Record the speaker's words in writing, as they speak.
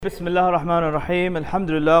بسم الله الرحمن الرحيم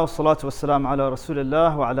الحمد لله والصلاة والسلام على رسول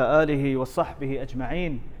الله وعلى آله وصحبه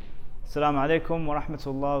أجمعين. السلام عليكم ورحمة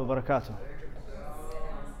الله وبركاته.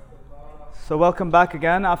 So welcome back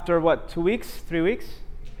again after what, 2 weeks? 3 weeks?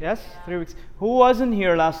 Yes, 3 weeks. Who wasn't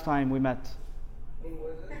here last time we met?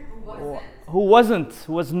 Who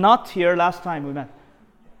was not here last time we met?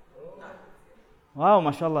 Wow,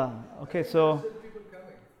 mashallah.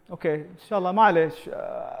 Okay, inshallah, ma'alish.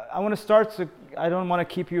 I want to start, so I don't want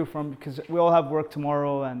to keep you from, because we all have work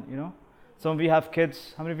tomorrow and, some of you have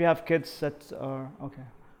kids. How many of you have kids that are, okay.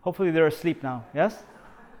 Hopefully they're asleep now, yes?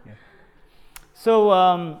 Yeah.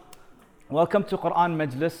 So, welcome to Quran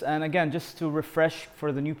Majlis. And again, just to refresh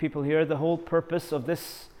for the new people here, the whole purpose of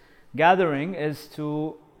this gathering is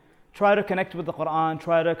to try to connect with the Quran,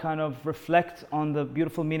 try to kind of reflect on the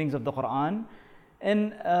beautiful meanings of the Quran.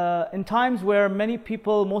 In times where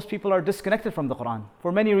most people are disconnected from the Quran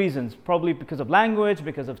for many reasons, probably because of language,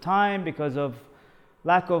 because of time, because of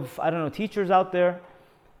lack of, teachers out there.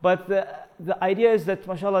 But the idea is that,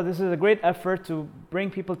 mashallah, this is a great effort to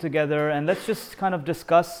bring people together and let's just kind of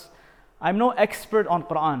discuss. I'm no expert on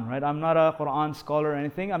Quran, right? I'm not a Quran scholar or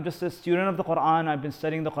anything. I'm just a student of the Quran. I've been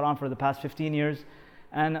studying the Quran for the past 15 years.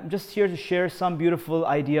 And I'm just here to share some beautiful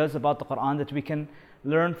ideas about the Quran that we can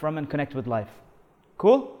learn from and connect with life.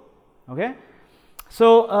 Cool? Okay?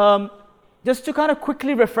 So, just to kind of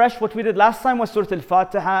quickly refresh, what we did last time was Surah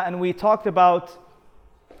Al-Fatiha, and we talked about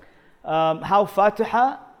how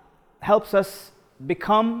Fatiha helps us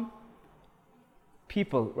become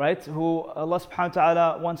people, right? Who Allah subhanahu wa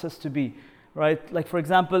ta'ala wants us to be, right? Like, for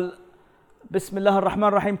example, Bismillah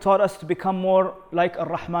ar-Rahman ar-Rahim taught us to become more like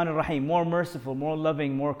ar-Rahman ar-Rahim, more merciful, more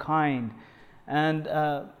loving, more kind. And,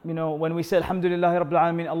 when we say Alhamdulillah Rabbil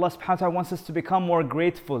Alameen, Allah subhanahu wa ta'ala wants us to become more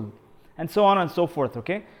grateful, and so on and so forth,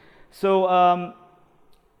 okay? So,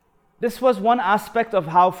 this was one aspect of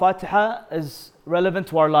how Fatiha is relevant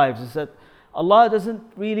to our lives, is that Allah doesn't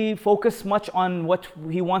really focus much on what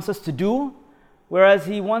He wants us to do, whereas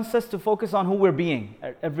He wants us to focus on who we're being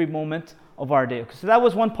at every moment of our day. So that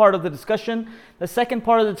was one part of the discussion. The second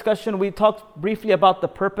part of the discussion, we talked briefly about the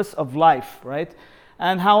purpose of life, right?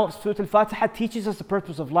 And how Surah Al-Fatiha teaches us the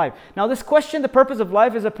purpose of life. Now this question, the purpose of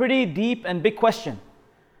life, is a pretty deep and big question,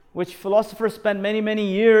 which philosophers spend many, many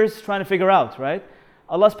years trying to figure out, right?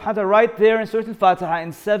 Allah subhanahu wa ta'ala right there in Surah Al-Fatiha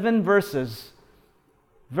in 7 verses,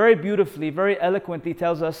 very beautifully, very eloquently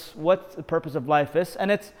tells us what the purpose of life is. And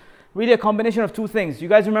it's really a combination of two things. You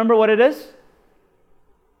guys remember what it is?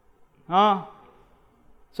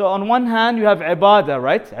 So on one hand, you have ibadah,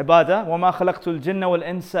 right? Ibadah. وَمَا خَلَقْتُ الْجِنَّ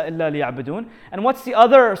وَالْإِنسَ إِلَّا لِيَعْبُدُونَ. And what's the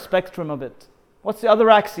other spectrum of it? What's the other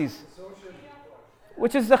axis?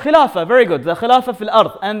 Which is the khilafah. Very good. The khilafah fil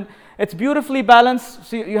ard. And it's beautifully balanced.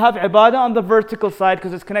 So you have ibadah on the vertical side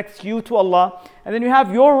because it connects you to Allah. And then you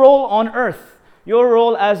have your role on earth. Your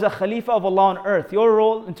role as a Khalifa of Allah on earth. Your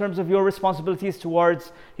role in terms of your responsibilities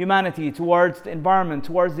towards humanity, towards the environment,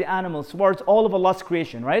 towards the animals, towards all of Allah's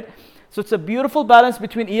creation, right? So it's a beautiful balance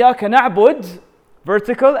between Iyaka na'bud,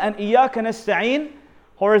 vertical, and Iyaka nasta'een,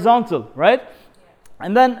 horizontal, right?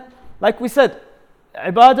 And then, like we said,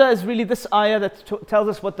 ibadah is really this ayah that tells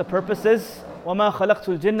us what the purpose is. وَمَا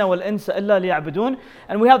خَلَقْتُ الْجِنَّ وَالْإِنسَ إِلَّا لِيَعْبُدُونَ.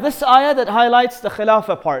 And we have this ayah that highlights the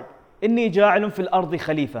khilafah part. إِنِّي جَاعِلٌ فِي الْأَرْضِ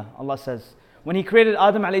خَلِيفَةً. Allah says. When He created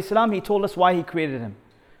Adam alayhi salam, He told us why He created him.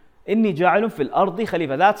 إِنِّي جَاعِلٌ فِي الْأَرْضِ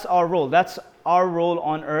خَلِيفَةً. That's our role. That's our role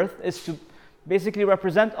on earth, is to basically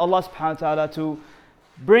represent Allah subhanahu wa ta'ala, to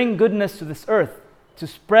bring goodness to this earth, to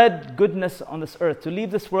spread goodness on this earth, to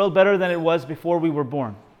leave this world better than it was before we were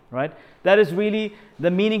born, right? That is really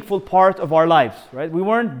the meaningful part of our lives, right? We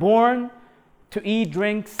weren't born to eat,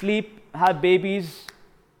 drink, sleep, have babies,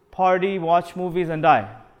 party, watch movies and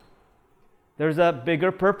die. There's a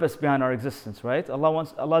bigger purpose behind our existence, right?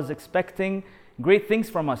 Allah is expecting great things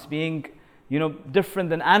from us, being,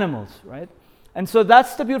 different than animals, right? And so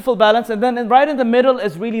that's the beautiful balance. And then right in the middle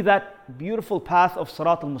is really that beautiful path of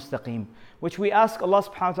Sirat al-Mustaqim, which we ask Allah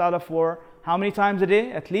subhanahu wa ta'ala for how many times a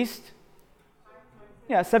day at least?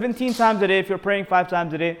 17 times a day if you're praying 5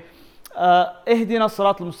 times a day. Ihdina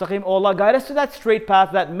Sirat al-Mustaqim. Oh Allah, guide us to that straight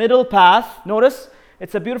path, that middle path. Notice,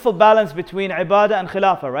 it's a beautiful balance between ibadah and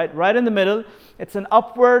khilafah, right? Right in the middle, it's an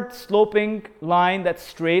upward sloping line that's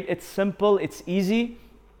straight, it's simple, it's easy.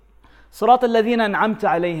 Sirat al-ladhina an'amta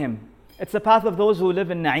alayhim. It's the path of those who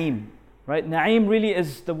live in Na'im, right? Na'im really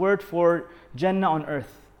is the word for Jannah on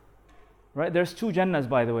earth, right? There's 2 Jannahs,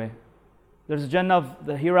 by the way. There's a Jannah of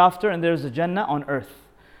the hereafter and there's a Jannah on earth.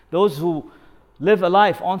 Those who live a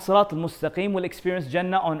life on Sirat al-Mustaqim will experience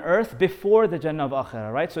Jannah on earth before the Jannah of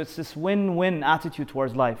Akhirah, right? So it's this win-win attitude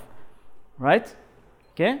towards life, right?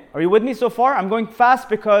 Okay, are you with me so far? I'm going fast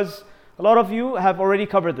because a lot of you have already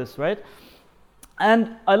covered this, right?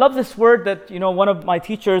 And I love this word that, one of my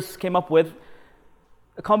teachers came up with,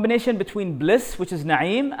 a combination between bliss, which is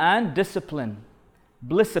na'im, and discipline,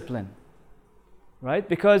 blisscipline, right?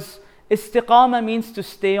 Because istiqama means to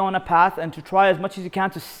stay on a path and to try as much as you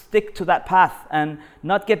can to stick to that path and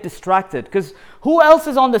not get distracted. Because who else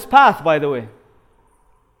is on this path, by the way?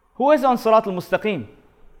 Who is on Sirat al-Mustaqim?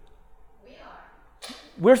 We are.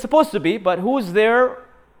 We're supposed to be, but who's there?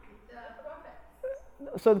 The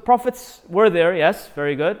prophets. So the prophets were there, yes,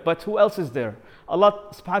 very good. But who else is there? Allah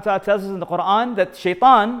subhanahu wa ta'ala tells us in the Quran that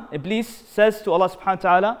Shaitan, Iblis, says to Allah subhanahu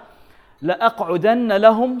wa ta'ala, لَأَقْعُدَنَّ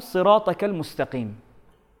لَهُمْ صِرَاطَكَ الْمُسْتَقِيمِ.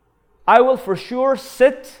 I will for sure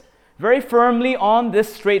sit very firmly on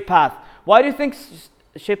this straight path. Why do you think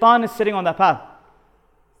Shaitan is sitting on that path?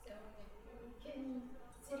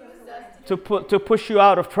 To push you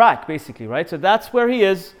out of track, basically, right? So that's where he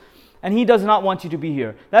is, and he does not want you to be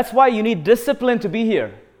here. That's why you need discipline to be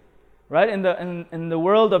here, right? In the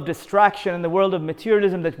world of distraction, in the world of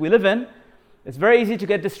materialism that we live in, it's very easy to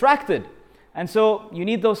get distracted. And so you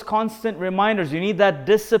need those constant reminders. You need that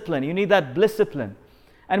discipline. You need that blisscipline.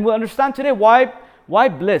 And we'll understand today why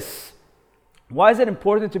bliss. Why is it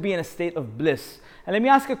important to be in a state of bliss? And let me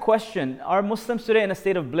ask a question. Are Muslims today in a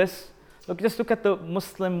state of bliss? Just look at the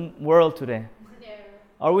Muslim world today. No.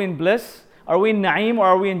 Are we in bliss? Are we in na'im or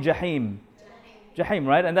are we in jahim? Jahim,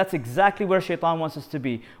 right? And that's exactly where Shaitan wants us to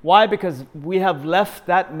be. Why? Because we have left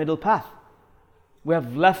that middle path. We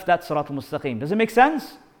have left that Sirat al-Mustaqim. Does it make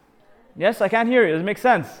sense? Yes, I can't hear you. Does it make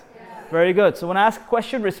sense? Yes. Very good. So when I ask a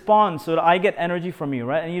question, respond so that I get energy from you,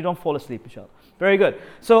 right? And you don't fall asleep, inshallah. Very good.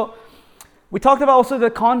 So we talked about also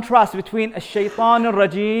the contrast between Ash-Shaytan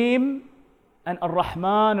al-Rajim and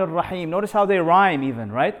Ar-Rahman Ar-Rahim. Notice how they rhyme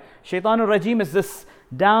even, right? Shaitan al-Rajim is this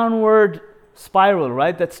downward spiral,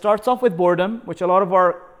 right? That starts off with boredom, which a lot of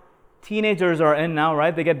our teenagers are in now,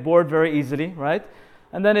 right? They get bored very easily, right?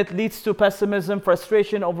 And then it leads to pessimism,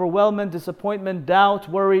 frustration, overwhelmment, disappointment, doubt,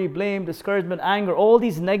 worry, blame, discouragement, anger, all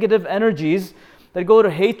these negative energies that go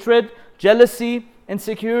to hatred, jealousy,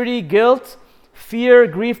 insecurity, guilt, fear,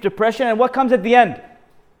 grief, depression, and what comes at the end?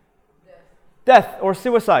 Death or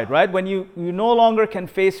suicide, right? When you no longer can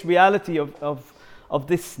face reality of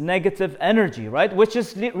this negative energy, right? Which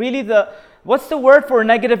is really what's the word for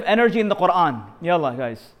negative energy in the Quran? Yalla,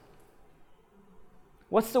 guys.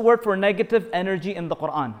 What's the word for negative energy in the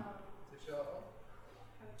Quran?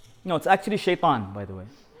 No, it's actually Shaitan, by the way.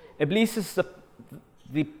 Iblis is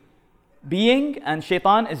the being and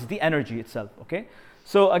Shaitan is the energy itself, okay?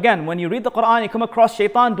 So again, when you read the Quran, you come across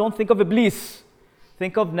Shaitan, don't think of Iblis.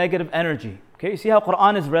 Think of negative energy. Okay, you see how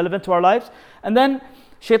Quran is relevant to our lives? And then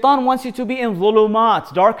Shaitan wants you to be in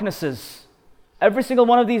dhulumat, darknesses. Every single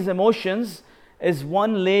one of these emotions is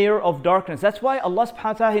one layer of darkness. That's why Allah subhanahu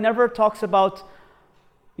wa ta'ala, He never talks about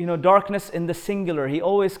darkness in the singular. He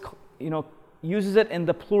always uses it in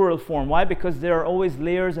the plural form. Why? Because there are always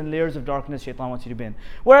layers and layers of darkness Shaitan wants you to be in.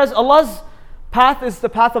 Whereas Allah's path is the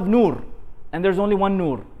path of nur. And there's only one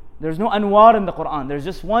nur. There's no anwar in the Quran. There's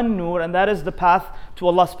just one nur, and that is the path to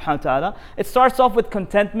Allah subhanahu wa ta'ala. It starts off with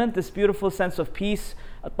contentment, this beautiful sense of peace,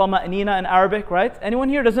 at-tama'nina in Arabic, right? Anyone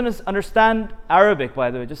here doesn't understand Arabic,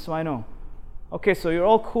 by the way, just so I know. Okay, so you're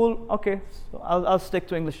all cool. Okay, so I'll stick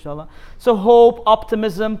to English, inshallah. So hope,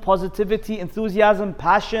 optimism, positivity, enthusiasm,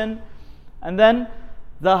 passion. And then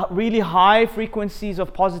the really high frequencies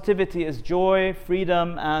of positivity is joy,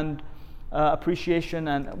 freedom, and appreciation,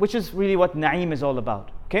 and which is really what na'im is all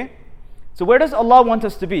about. Okay? So where does Allah want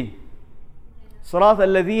us to be? Sirat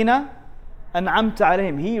al-ladhina an'amta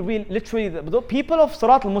alayhim. He literally, the people of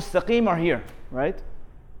Sirat al-Mustaqim are here, right?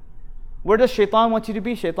 Where does Shaitan want you to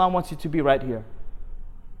be? Shaitan wants you to be right here.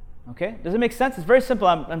 Okay? Does it make sense? It's very simple.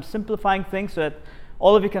 I'm simplifying things so that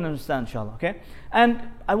all of you can understand, inshallah. Okay? And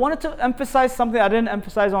I wanted to emphasize something I didn't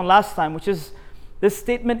emphasize on last time, which is this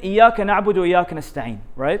statement, إِيَّاكَ نَعْبُدُ وَإِيَّاكَ نَسْتَعِينُ,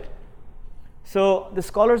 right? So the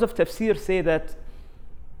scholars of tafsir say that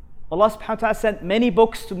Allah subhanahu wa ta'ala sent many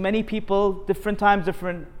books to many people, different times,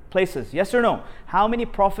 different places. Yes or no? How many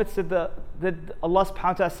prophets did Allah subhanahu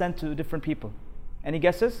wa ta'ala send to different people? Any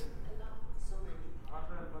guesses?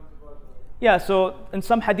 Yeah, so in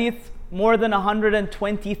some hadith, more than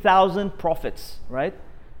 120,000 prophets, right?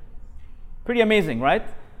 Pretty amazing, right?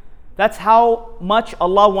 That's how much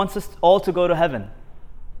Allah wants us all to go to heaven,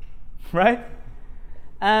 right?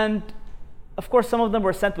 And of course, some of them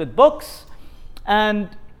were sent with books, and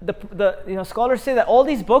the scholars say that all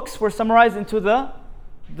these books were summarized into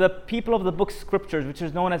the people of the book scriptures, which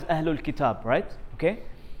is known as Ahlul Kitab, right? Okay,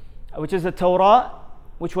 which is the Torah,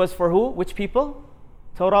 which was for who? Which people?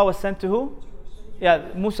 Torah was sent to who? Yeah,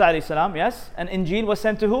 Musa alayhi salam, yes. And Injil was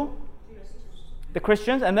sent to who? The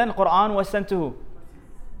Christians. And then Quran was sent to who?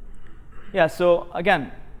 Yeah, so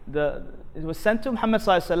again, it was sent to Muhammad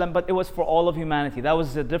sallallahu alaihi wasallam, but it was for all of humanity. That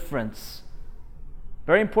was the difference.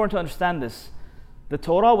 Very important to understand this. The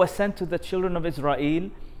Torah was sent to the children of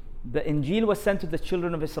Israel. The Injil was sent to the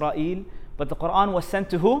children of Israel. But the Quran was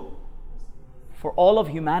sent to who? For all of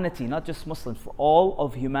humanity, not just Muslims, for all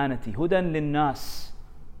of humanity. Hudan linnas.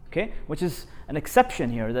 Okay? Which is an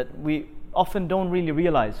exception here that we often don't really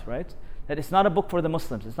realize, right? That it's not a book for the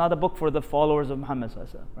Muslims. It's not a book for the followers of Muhammad sallallahu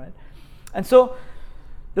alaihi wasallam, right? And so,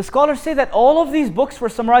 the scholars say that all of these books were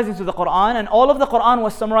summarized into the Quran, and all of the Quran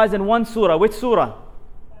was summarized in one surah. Which surah?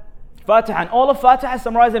 Fatiha. And all of Fatiha is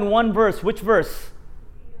summarized in one verse. Which verse?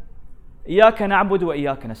 إِيَّاكَ نَعْبُدُ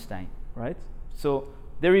وَإِيَّاكَ نَسْتَعِينُ. Right? So,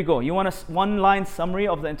 there you go. You want a one-line summary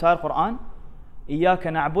of the entire Quran? إِيَّاكَ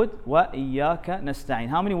نَعْبُدُ وَإِيَّاكَ نَسْتَعِينُ.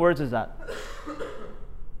 How many words is that?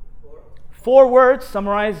 4 words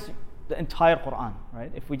summarize the entire Quran,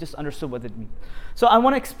 right? If we just understood what it means. So I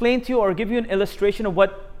want to explain to you or give you an illustration of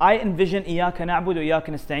what I envision إِيَّاكَ نَعْبُدُ وَإِيَّاكَ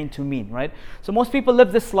نَسْتَعِينُ to mean, right? So most people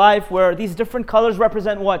live this life where these different colors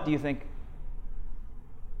represent what, do you think?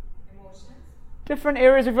 Emotions. Different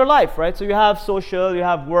areas of your life, right? So you have social, you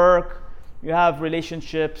have work, you have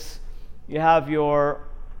relationships, you have your,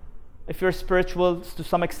 if you're spiritual to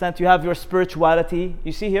some extent, you have your spirituality.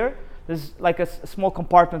 You see here? There's like a small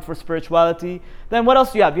compartment for spirituality. Then what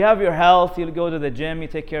else do you have? You have your health. You go to the gym. You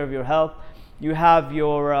take care of your health. You have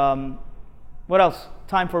your, what else?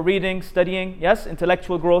 Time for reading, studying. Yes,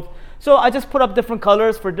 intellectual growth. So I just put up different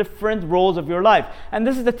colors for different roles of your life. And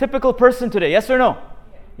this is the typical person today. Yes or no?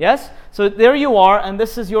 Yes? So there you are, and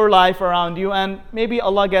this is your life around you, and maybe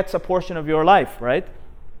Allah gets a portion of your life, right?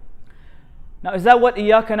 Now, is that what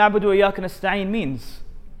إِيَّاكَ نَعْبُدُ وَإِيَّاكَ نَسْتَعِينُ means?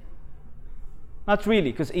 Not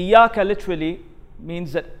really, because إِيَّاكَ literally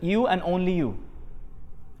means that you and only you,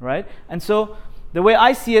 right? And so, the way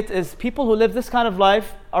I see it is people who live this kind of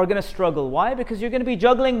life are going to struggle. Why? Because you're going to be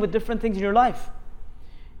juggling with different things in your life.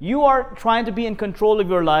 You are trying to be in control of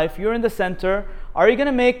your life. You're in the center. Are you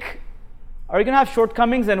going to have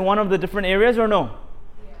shortcomings in one of the different areas or no?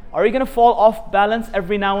 Yeah. Are you going to fall off balance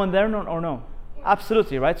every now and then or no?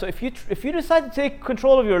 Absolutely, right? So if you decide to take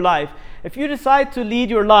control of your life, if you decide to lead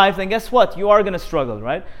your life, then guess what? You are going to struggle,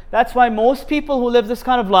 right? That's why most people who live this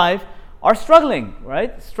kind of life are struggling,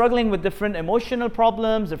 right? Struggling with different emotional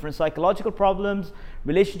problems, different psychological problems,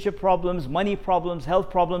 relationship problems, money problems, health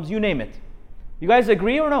problems, you name it. You guys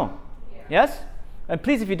agree or no? Yeah. Yes? And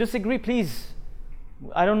please, if you disagree, please,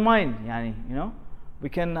 I don't mind, we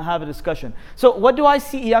can have a discussion. So what do I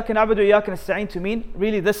see إِيَّاكَ نَعْبُدُ وَإِيَّاكَ نَسْتَعِينُ to mean?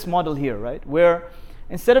 Really this model here, right? Where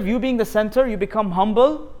instead of you being the center, you become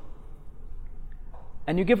humble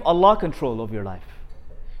and you give Allah control of your life.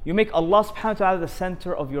 You make Allah subhanahu wa ta'ala the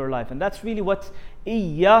center of your life. And that's really what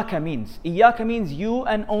إِيَّاكَ means. إِيَّاكَ means you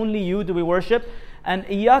and only you do we worship. And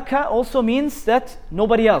إِيَّاكَ also means that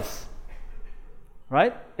nobody else.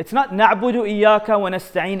 Right? It's not نَعْبُدُ إِيَّاكَ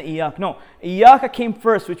وَنَسْتَعِينُ إِيَّاكَ. No, إِيَّاكَ came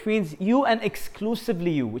first, which means you and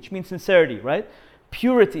exclusively you, which means sincerity, right?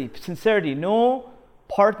 Purity, sincerity, no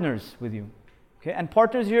partners with you. Okay, and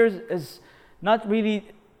partners here is not really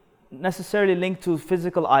necessarily linked to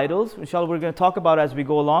physical idols. Inshallah, we're going to talk about as we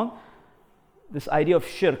go along this idea of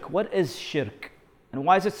shirk. What is shirk? And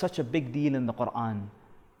why is it such a big deal in the Quran?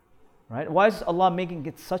 Right? Why is Allah making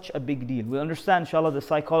it such a big deal? We'll understand, inshallah, the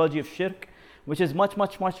psychology of shirk, which is much,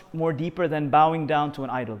 much, much more deeper than bowing down to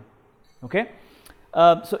an idol. Okay?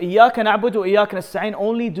 So, إِيَّاكَ نَعْبُدُ وَإِيَّاكَ نَسْتَعِينُ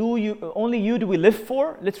only you do we live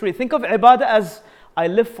for. Literally, think of ibadah as I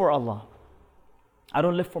live for Allah. I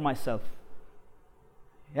don't live for myself.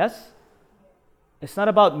 Yes? It's not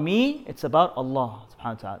about me, it's about Allah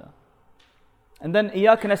subhanahu wa ta'ala. And then,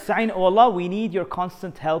 إِيَّاكَ نَسْتَعِينُ, oh Allah, we need your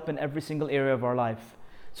constant help in every single area of our life.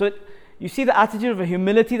 So, you see the attitude of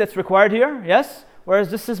humility that's required here? Yes?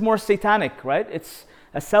 Whereas this is more satanic, right? It's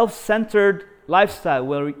a self-centered lifestyle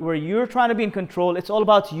where you're trying to be in control. It's all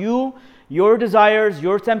about you, your desires,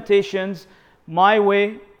 your temptations, my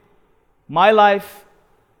way, my life,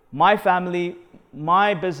 my family,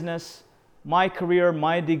 my business, my career,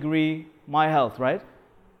 my degree, my health, right?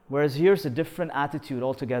 Whereas here's a different attitude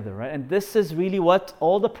altogether, right? And this is really what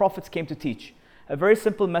all the prophets came to teach. A very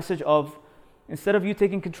simple message of, instead of you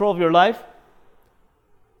taking control of your life,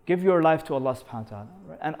 give your life to Allah subhanahu wa ta'ala.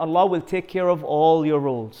 Right? And Allah will take care of all your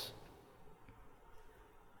roles.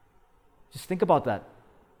 Just think about that.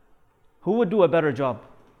 Who would do a better job?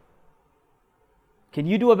 Can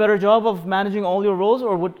you do a better job of managing all your roles?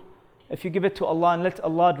 Or if you give it to Allah and let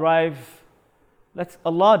Allah drive,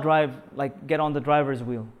 like get on the driver's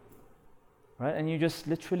wheel. Right? And you just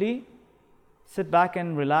literally Sit back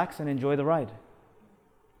and relax and enjoy the ride.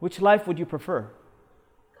 Which life would you prefer?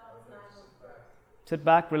 Sit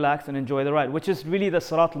back, relax, and enjoy the ride, which is really the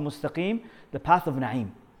Sirat al-Mustaqim, the path of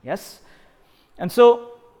Na'im. Yes? And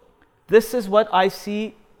so, this is what I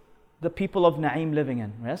see the people of Na'im living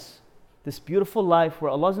in. Yes? This beautiful life where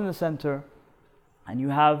Allah's in the center and you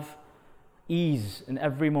have ease in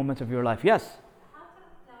every moment of your life. Yes?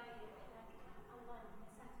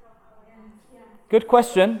 Good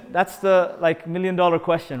question. That's the $1 million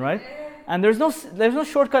question, right? And there's no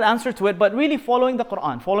shortcut answer to it, but really following the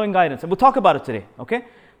Quran, following guidance. And we'll talk about it today, okay?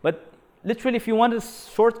 But literally, if you want a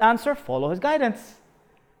short answer, follow His guidance.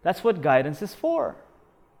 That's what guidance is for.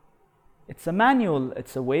 It's a manual,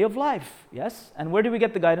 it's a way of life, yes? And where do we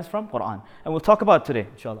get the guidance from? Quran. And we'll talk about it today,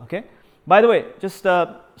 inshallah, okay? By the way, just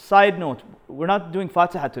a side note, we're not doing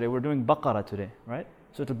Fatiha today, we're doing Baqarah today, right?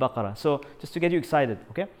 Surah Al-Baqarah. So, just to get you excited,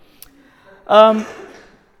 okay?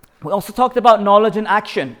 We also talked about knowledge and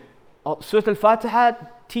action. Surah Al-Fatiha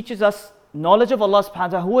teaches us knowledge of Allah subhanahu wa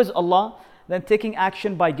ta'ala, who is Allah, then taking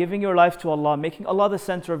action by giving your life to Allah, making Allah the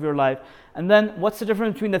center of your life. And then what's the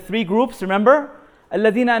difference between the three groups? Remember,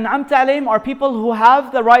 الَّذِينَ أَنْعَمْتَ عَلَيْهِمْ are people who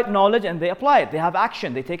have the right knowledge and they apply it. They have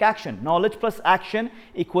action, they take action. Knowledge plus action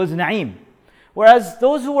equals na'im. Whereas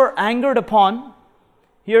those who were angered upon,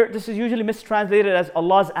 here this is usually mistranslated as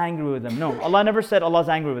Allah's angry with them. No, Allah never said Allah's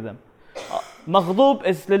angry with them. Maghdub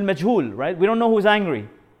is lil majhul, right? We don't know who's angry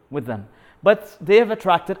with them. But they have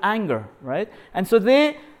attracted anger, right? And so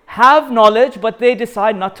they have knowledge, but they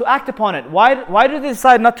decide not to act upon it. Why do they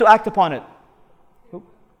decide not to act upon it?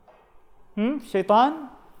 Shaitan?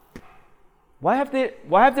 Why have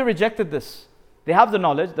they rejected this? They have the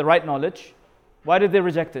knowledge, the right knowledge. Why did they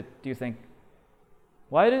reject it, do you think?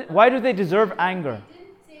 Why do they deserve anger? They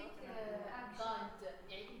didn't take God.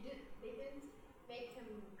 They didn't make Him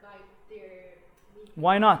guide their meeting.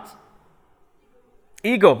 Why not?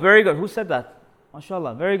 Ego, very good. Who said that?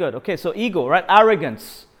 MashaAllah, very good. Okay, so ego, right?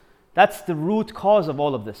 Arrogance. That's the root cause of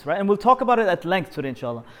all of this, right? And we'll talk about it at length today,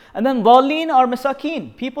 inshallah. And then dhalin are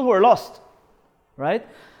masakeen, people who are lost, right?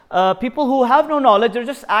 People who have no knowledge, they're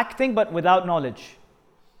just acting but without knowledge,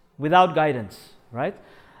 without guidance, right?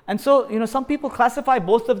 And so, some people classify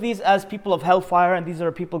both of these as people of hellfire and these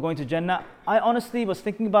are people going to Jannah. I honestly was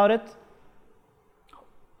thinking about it.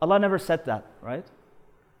 Allah never said that, right?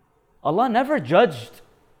 Allah never judged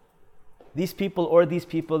these people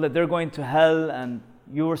that they're going to hell and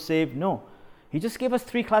you were saved. No. He just gave us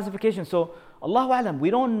three classifications. So, Allahu A'lam, we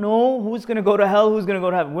don't know who's going to go to hell, who's going to go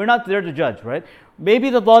to heaven. We're not there to judge, right? Maybe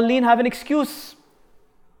the dhalleen have an excuse.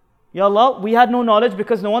 Ya Allah, we had no knowledge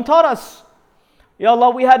because no one taught us. Ya Allah,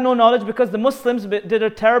 we had no knowledge because the Muslims did a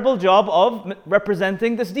terrible job of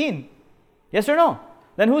representing this deen. Yes or no?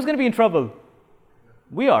 Then who's going to be in trouble?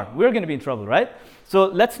 We're going to be in trouble, right? So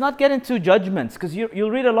let's not get into judgments, because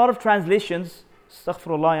you'll read a lot of translations,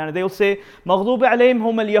 astaghfirullah, they will say, مَغْضُوبِ عَلَيْهِمْ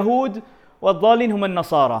هُمَ الْيَهُودِ وَالضَّالِينَ هُمَ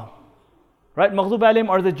النَّصَارَى. Right? مَغْضُوبِ عَلَيْهِمْ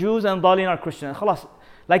are the Jews and dhalin are Christians. Khalas.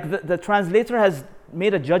 Like the translator has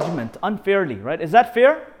made a judgment unfairly, right? Is that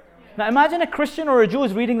fair? Now imagine a Christian or a Jew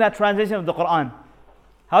is reading that translation of the Quran.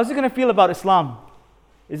 How's he going to feel about Islam?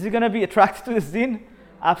 Is he going to be attracted to this deen?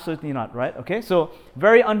 Absolutely not, right? Okay, so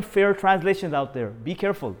very unfair translations out there. Be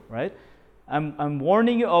careful, right? I'm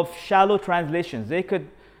warning you of shallow translations. They could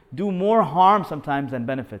do more harm sometimes than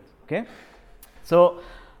benefit, okay? So,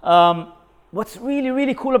 what's really,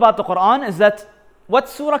 really cool about the Quran is that what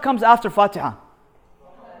surah comes after Fatiha?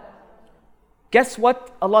 Guess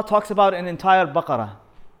what Allah talks about in entire Baqarah?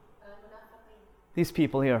 These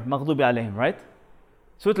people here, Maghdubi alayhim, right?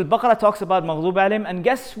 Surah Al-Baqarah talks about Maghdubi alayhim, and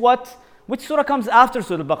guess what? Which surah comes after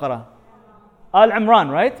Surah Al-Baqarah?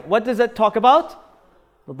 Al-Imran, right? What does it talk about?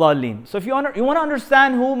 The Dhalin. So if you want to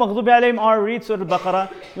understand who Maghdubi alayhim are, read Surah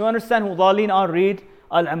Al-Baqarah. You understand who Dhalin are, read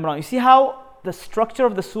Al-Imran. You see how the structure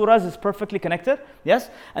of the surahs is perfectly connected?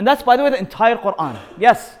 Yes? And that's, by the way, the entire Quran.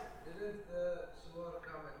 Yes? Didn't the surah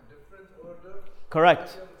come in different order?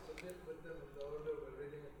 Correct.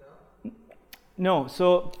 No,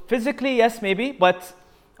 so physically, yes, maybe, but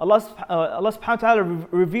Allah subhanahu wa ta'ala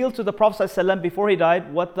revealed to the Prophet ﷺ before he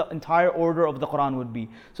died what the entire order of the Quran would be.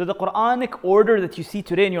 So the Quranic order that you see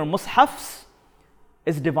today in your mushafs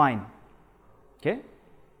is divine. Okay?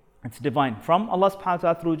 It's divine. From Allah subhanahu wa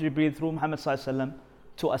ta'ala through Jibreel, through Muhammad ﷺ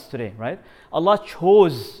to us today, right? Allah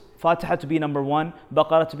chose Fatiha to be number 1,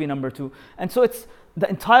 Baqarah to be number 2. And so it's the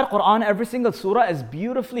entire Quran, every single surah is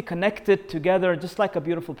beautifully connected together just like a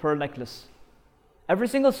beautiful pearl necklace. Every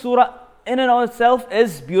single surah in and of itself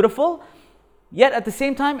is beautiful, yet at the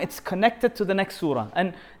same time it's connected to the next surah.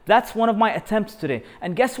 And that's one of my attempts today.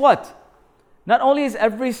 And guess what? Not only is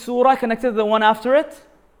every surah connected to the one after it,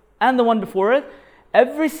 and the one before it,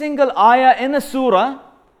 every single ayah in a surah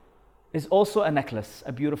is also a necklace,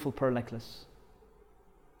 a beautiful pearl necklace.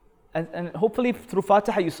 And hopefully through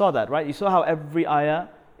Fatiha you saw that, right? You saw how every ayah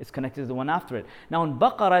is connected to the one after it. Now in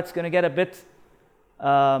Baqarah it's going to get a bit,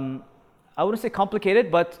 I wouldn't say complicated,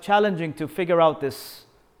 but challenging to figure out this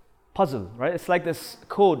puzzle, right? It's like this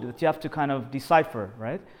code that you have to kind of decipher,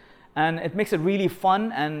 right? And it makes it really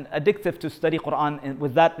fun and addictive to study Quran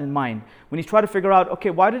with that in mind. When you try to figure out,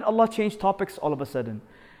 okay, why did Allah change topics all of a sudden?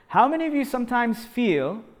 How many of you sometimes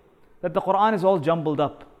feel that the Quran is all jumbled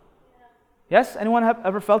up? Yes? Anyone have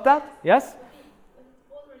ever felt that? Yes?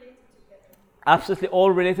 All related together. Absolutely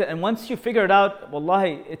all related. And once you figure it out,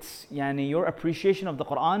 wallahi, it's your appreciation of the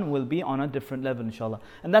Quran will be on a different level, inshallah.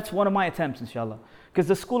 And that's one of my attempts, inshallah. Because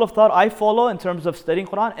the school of thought I follow in terms of studying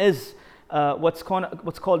Quran is what's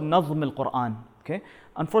called Nazm al-Quran. Okay?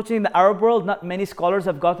 Unfortunately, in the Arab world, not many scholars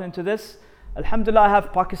have gotten into this. Alhamdulillah, I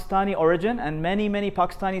have Pakistani origin, and many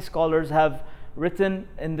Pakistani scholars have written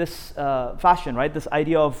in this fashion, right? This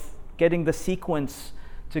idea of getting the sequence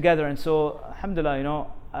together. And so, alhamdulillah,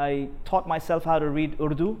 I taught myself how to read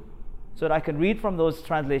Urdu so that I can read from those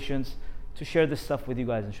translations to share this stuff with you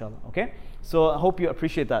guys, inshallah. Okay? So I hope you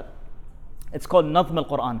appreciate that. It's called Nazm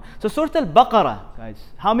al-Quran. So Surah Al-Baqarah, guys,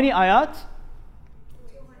 how many ayat?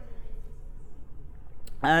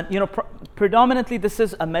 And predominantly this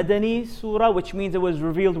is a Madani surah, which means it was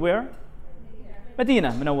revealed where?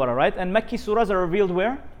 Medina, Munawwara, right? And Makki surahs are revealed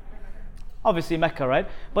where? Obviously Mecca, right?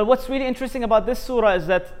 But what's really interesting about this surah is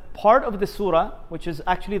that part of the surah, which is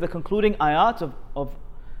actually the concluding ayat of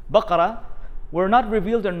Baqarah, were not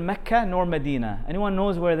revealed in Mecca nor Medina. Anyone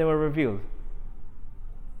knows where they were revealed?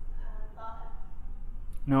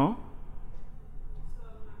 No?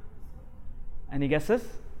 Any guesses?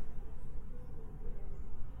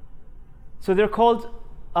 So they're called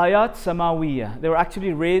ayat samawiyah. They were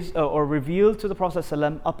actually raised or revealed to the Prophet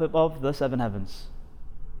ﷺ up above the seven heavens.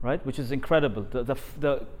 Right? Which is incredible.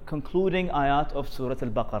 The concluding ayat of Surah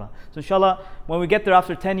Al-Baqarah. So inshallah, when we get there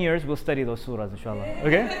after 10 years, we'll study those surahs, inshallah.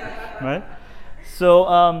 Okay? Right?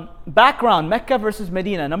 So, background, Mecca versus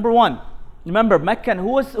Medina. Number one, remember Mecca, and who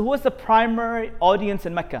was the primary audience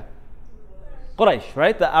in Mecca? Quraysh,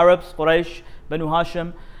 right? The Arabs, Quraysh, Banu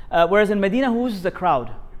Hashim. Whereas in Medina, who's the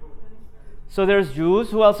crowd? So there's Jews.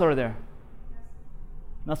 Who else are there?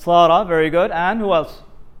 Nasara, very good. And who else?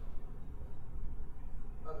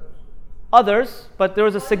 Others, but there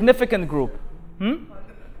was a significant group.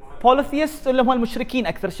 Polytheists اللي هم المشركين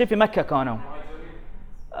أكثر شيء في مكة كانوا.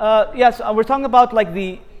 Yes, we're talking about like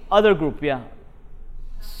the other group, yeah.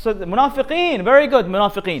 So the Munafiqeen, very good,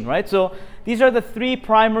 Munafiqeen, right? So these are the three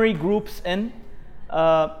primary groups in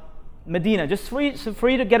Medina. Just for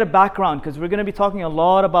you to get a background, because we're going to be talking a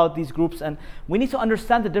lot about these groups, and we need to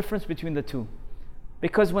understand the difference between the two.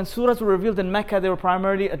 Because when surahs were revealed in Mecca, they were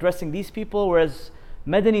primarily addressing these people, whereas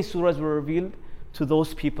Madani surahs were revealed to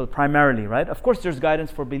those people primarily, right? Of course, there's guidance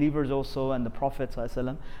for believers also and the Prophet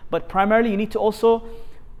ﷺ, but primarily you need to also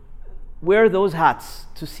wear those hats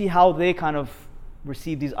to see how they kind of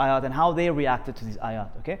received these ayat and how they reacted to these ayat,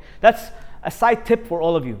 okay? That's a side tip for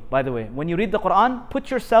all of you, by the way. When you read the Quran, put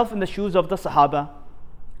yourself in the shoes of the Sahaba,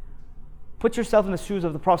 put yourself in the shoes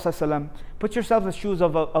of the Prophet ﷺ, put yourself in the shoes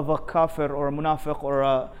of a kafir or a munafiq or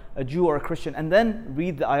a Jew or a Christian, and then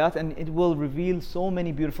read the ayat, and it will reveal so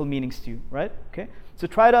many beautiful meanings to you, right? Okay, so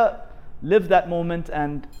try to live that moment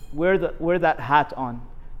and wear that hat on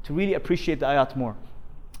to really appreciate the ayat more.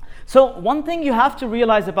 So one thing you have to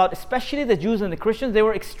realize about, especially the Jews and the Christians, they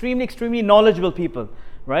were extremely knowledgeable people,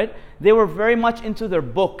 right? They were very much into their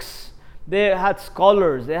books. They had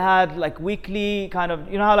scholars. They had like weekly kind of,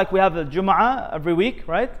 how like we have the Jum'ah every week,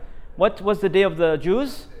 right? What was the day of the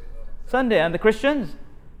Jews? Sunday. And the Christians?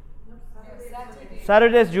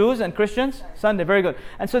 Saturdays, Jews, and Christians? Sunday. Very good.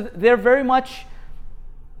 And so they're very much,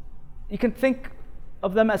 you can think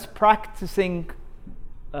of them as practicing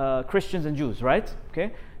Christians and Jews, right?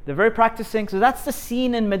 Okay. They're very practicing. So that's the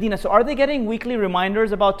scene in Medina. So are they getting weekly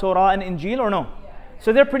reminders about Torah and Injil or no?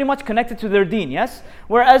 So they're pretty much connected to their deen, yes?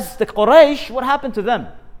 Whereas the Quraysh, what happened to them?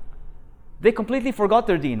 They completely forgot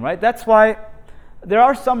their deen, right? That's why there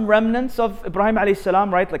are some remnants of Ibrahim alayhi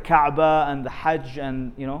salam, right? Like Kaaba and the Hajj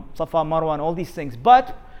and, Safa, Marwa and all these things.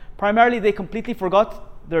 But primarily they completely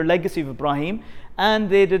forgot their legacy of Ibrahim, and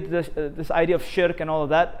they did this idea of shirk and all of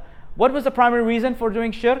that. What was the primary reason for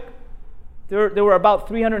doing shirk? There were about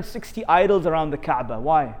 360 idols around the Kaaba.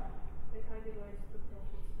 Why?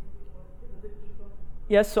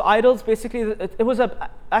 Yes, so idols basically, it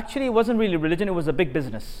wasn't really religion, it was a big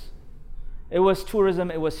business. It was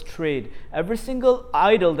tourism, it was trade. Every single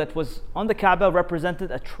idol that was on the Kaaba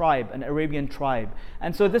represented a tribe, an Arabian tribe.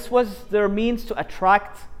 And so this was their means to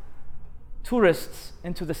attract tourists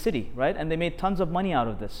into the city, right? And they made tons of money out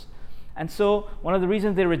of this. And so one of the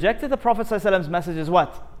reasons they rejected the Prophet ﷺ's message is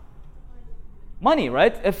what? Money,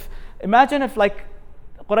 right? Imagine if like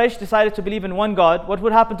Quraysh decided to believe in one God, what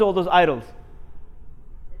would happen to all those idols?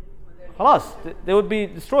 Khalas, they would be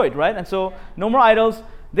destroyed, right? And so no more idols.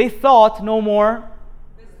 They thought no more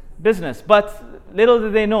business. But little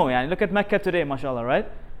did they know. Yeah, look at Mecca today, mashallah, right?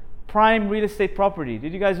 Prime real estate property.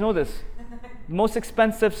 Did you guys know this? Most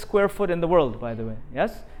expensive square foot in the world, by the way.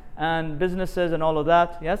 Yes? And businesses and all of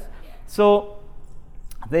that. Yes? So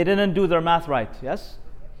they didn't do their math right. Yes?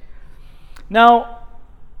 Now,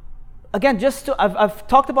 again, I've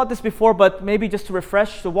talked about this before, but maybe just to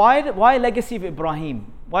refresh. So why legacy of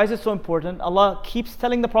Ibrahim? Why is it so important? Allah keeps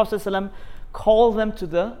telling the Prophet ﷺ, call them to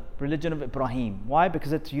the religion of Ibrahim. Why?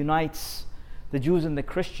 Because it unites the Jews and the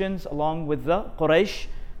Christians along with the Quraysh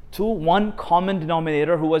to one common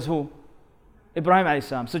denominator, who was who? Ibrahim alayhi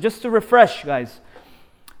salam. So just to refresh, guys,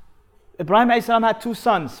 Ibrahim alayhi salam had two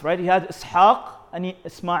sons, right? He had Ishaq and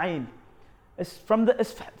Ismail. From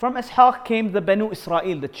Ishaq came the Banu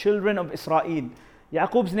Israel, the children of Israel.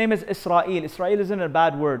 Yaqub's name is Israel. Israel isn't a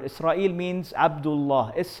bad word. Israel means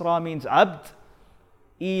Abdullah. Isra means Abd.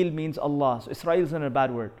 Il means Allah. So Israel isn't a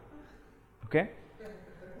bad word. Okay?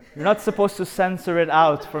 You're not supposed to censor it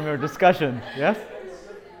out from your discussion. Yes?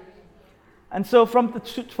 And so from the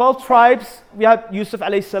 12 tribes, we had Yusuf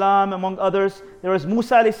alayhi salam, among others. There was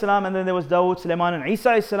Musa alayhi salam, and then there was Dawood, Sulaiman, and Isa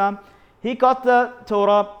alayhi salam. He got the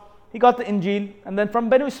Torah, he got the Injil, and then from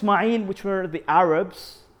Banu Ismail, which were the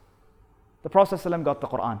Arabs, the Prophet ﷺ got the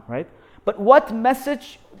Quran, right? But what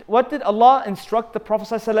did Allah instruct the Prophet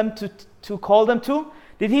ﷺ to call them to?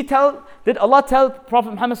 Did Allah tell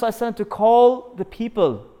Prophet Muhammad ﷺ to call the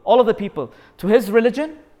people, all of the people, to his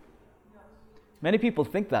religion? Many people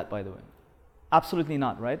think that, by the way. Absolutely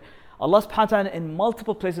not, right? Allah subhanahu wa ta'ala in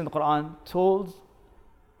multiple places in the Quran told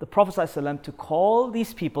the Prophet ﷺ to call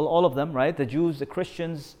these people, all of them, right? The Jews, the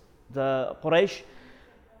Christians, the Quraysh,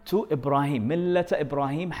 to Ibrahim, Millata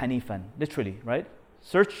Ibrahim Hanifan, literally, right?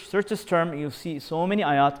 Search this term, you'll see so many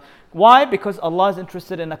ayat. Why? Because Allah is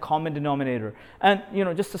interested in a common denominator. And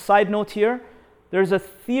just a side note here, there's a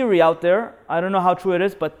theory out there, I don't know how true it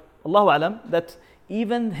is, but Allahu Alam, that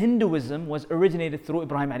even Hinduism was originated through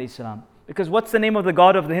Ibrahim alayhi salam. Because what's the name of the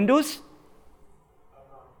god of the Hindus?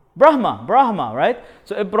 Brahma, right?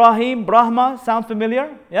 So Ibrahim, Brahma, sound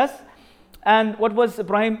familiar? Yes? And what was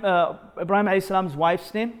Ibrahim alayhi salam's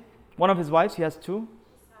wife's name? One of his wives, he has two.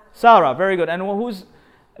 Sarah, very good. And who's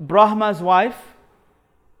Brahma's wife?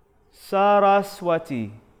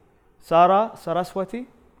 Saraswati. Saraswati.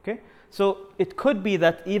 Okay. So it could be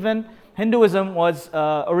that even Hinduism was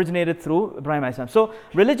originated through Ibrahim alayhi salam. So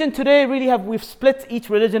religion today we've split each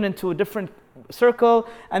religion into a different circle,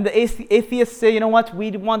 and the atheists say, you know what,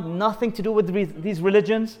 we want nothing to do with these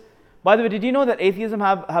religions. By the way, did you know that atheism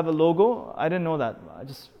have a logo? I didn't know that.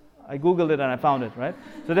 I Googled it and I found it, right?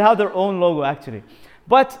 So they have their own logo actually.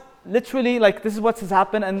 But literally, like, this is what has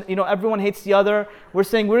happened, and everyone hates the other. We're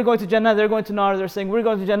saying we're going to Jannah, they're going to Nar. They're saying we're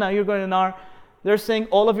going to Jannah, you're going to Nar. They're saying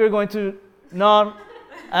all of you are going to Nar,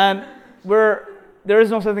 and there is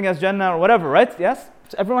no such thing as Jannah or whatever, right? Yes?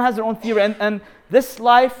 So everyone has their own theory, and this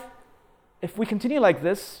life, if we continue like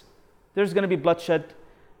this, there's going to be bloodshed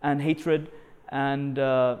and hatred and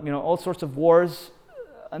all sorts of wars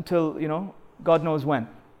until God knows when.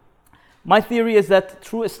 My theory is that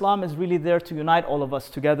true Islam is really there to unite all of us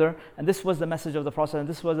together, and this was the message of the Prophet, and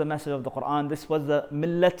this was the message of the Quran. This was the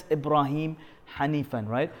Millat Ibrahim Hanifan,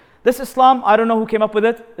 right? This Islam, I don't know who came up with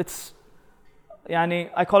it.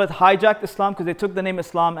 I call it hijacked Islam, because they took the name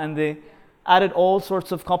Islam and they added all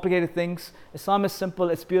sorts of complicated things. Islam is simple,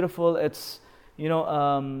 it's beautiful, it's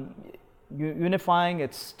unifying,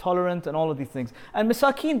 it's tolerant, and all of these things. And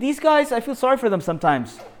Misakeen, these guys, I feel sorry for them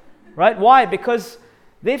sometimes, right? Why? Because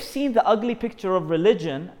they've seen the ugly picture of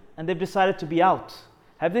religion and they've decided to be out.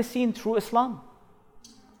 Have they seen true Islam?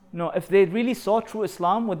 No. If they really saw true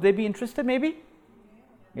Islam, would they be interested maybe?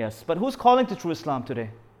 Yes. But who's calling to true Islam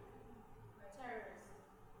today?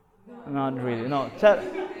 Not really. No.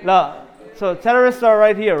 So terrorists are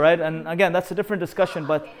right here, right? And again, that's a different discussion,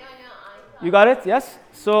 but you got it? Yes?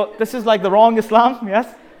 So this is like the wrong Islam,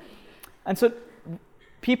 yes? And so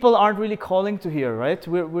people aren't really calling to here, right?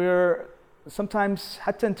 We're sometimes,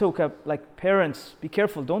 hatta and toka, like parents, be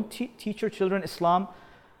careful. Don't teach your children Islam.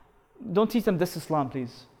 Don't teach them this Islam,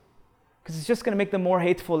 please. Because it's just going to make them more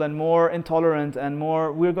hateful and more intolerant and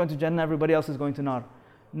more, we're going to Jannah, everybody else is going to Nar.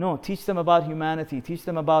 No, teach them about humanity. Teach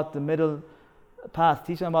them about the middle path.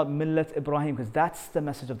 Teach them about Millat Ibrahim, because that's the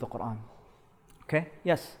message of the Quran. Okay?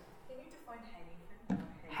 Yes? Can you define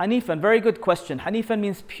Hanifan? Hanifan, very good question. Hanifan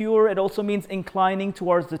means pure. It also means inclining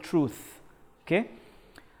towards the truth. Okay?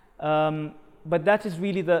 But that is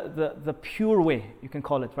really the pure way, you can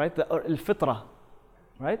call it, right? The al-fitra,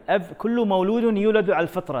 right? كُلُّ مَوْلُودٌ يُولَدُ عَلى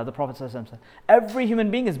الْفِطْرَةِ, the Prophet ﷺ said. Every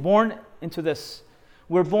human being is born into this.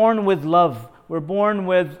 We're born with love. We're born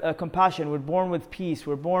with compassion. We're born with peace.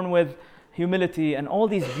 We're born with humility and all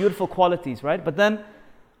these beautiful qualities, right? But then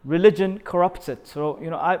religion corrupts it. So,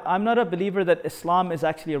 I'm not a believer that Islam is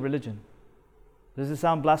actually a religion. Does it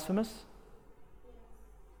sound blasphemous?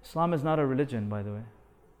 Islam is not a religion, by the way.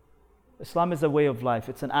 Islam is a way of life.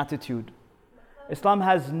 It's an attitude. Islam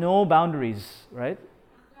has no boundaries, right?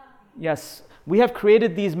 Yes, we have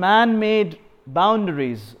created these man-made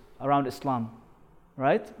boundaries around Islam,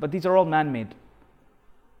 right? But these are all man-made.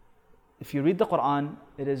 If you read the Quran,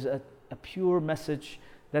 it is a pure message.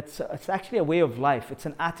 It's actually a way of life. It's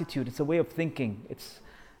an attitude. It's a way of thinking.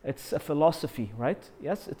 It's a philosophy, right?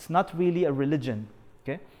 Yes, it's not really a religion.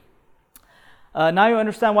 Okay. Now you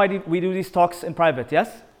understand why we do these talks in private.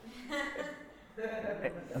 Yes.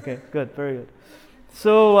 Okay. Good. Very good.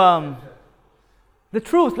 So the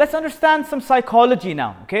truth. Let's understand some psychology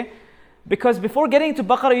now. Okay. Because before getting to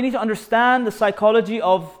Baqarah, you need to understand the psychology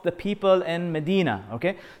of the people in Medina.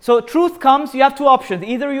 Okay. So truth comes. You have two options.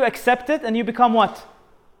 Either you accept it and you become what?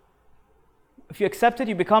 If you accept it,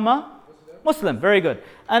 you become a Muslim. Very good.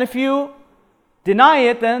 And if you deny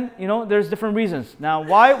it, then, there's different reasons. Now,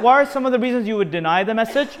 why are some of the reasons you would deny the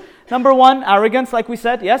message? Number one, arrogance, like we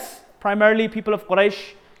said. Yes, primarily people of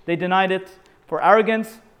Quraysh, they denied it for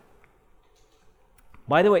arrogance.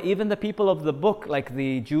 By the way, even the people of the book, like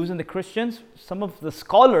the Jews and the Christians, some of the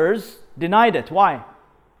scholars denied it. Why?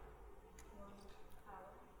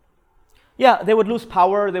 Yeah, they would lose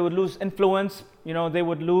power, they would lose influence, they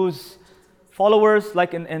would lose followers,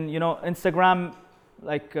 like in Instagram,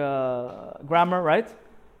 like grammar, right?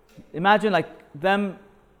 Imagine like them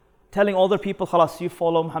telling other people, "Khalas, you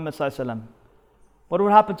follow Muhammad sallallahu alaihi wasallam." What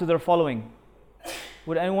would happen to their following?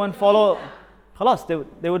 Would anyone follow? Khalas,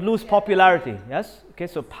 they would lose popularity. Yes. Okay.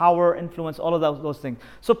 So power, influence, all of those things.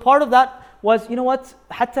 So part of that was,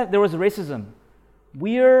 Hatta there was racism.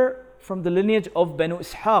 We're from the lineage of Banu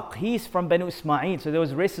Ishaq. He's from Banu Ismail. So there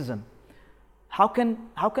was racism. How can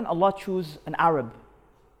Allah choose an Arab?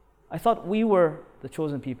 I thought we were the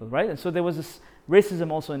chosen people, right? And so there was this racism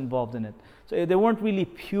also involved in it. So they weren't really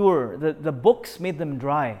pure. The books made them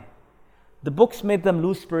dry. The books made them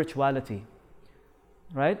lose spirituality,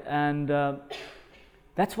 right? And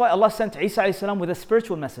that's why Allah sent Isa alayhi salam with a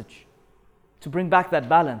spiritual message to bring back that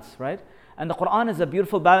balance, right? And the Quran is a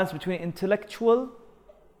beautiful balance between intellectual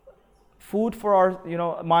food for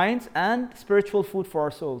our minds and spiritual food for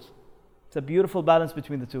our souls. It's a beautiful balance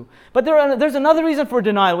between the two. But there's another reason for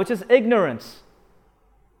denial, which is ignorance.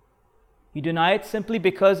 You deny it simply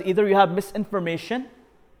because either you have misinformation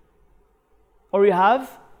or you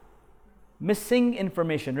have missing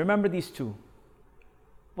information. Remember these two.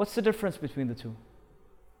 What's the difference between the two?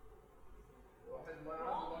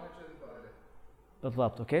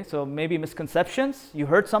 Okay, so maybe misconceptions. You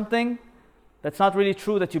heard something that's not really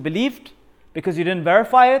true that you believed because you didn't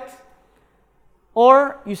verify it.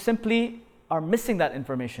 Or you simply are missing that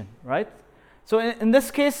information, right? So in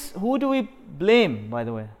this case, who do we blame, by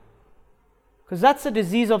the way? Because that's a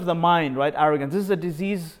disease of the mind, right? Arrogance. This is a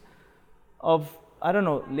disease of, I don't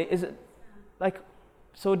know, is it like,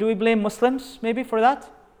 so do we blame Muslims maybe for that?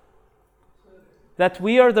 That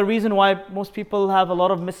we are the reason why most people have a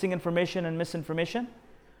lot of missing information and misinformation?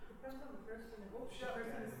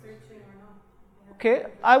 Okay,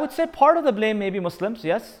 I would say part of the blame may be Muslims,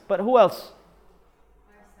 yes, but who else?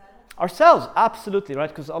 Ourselves, absolutely, right?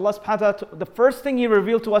 Because Allah subhanahu wa ta'ala, the first thing He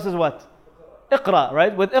revealed to us is what? Iqra,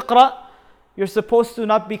 right? With Iqra, you're supposed to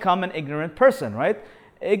not become an ignorant person, right?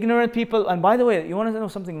 Ignorant people, and by the way, you want to know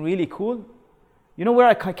something really cool? You know where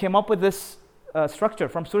I came up with this structure?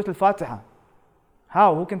 From Surah Al-Fatiha.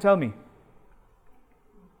 How? Who can tell me?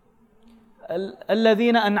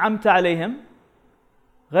 الَّذِينَ أَنْعَمْتَ عَلَيْهِمْ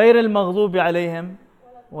غَيْرِ الْمَغْضُوبِ عَلَيْهِمْ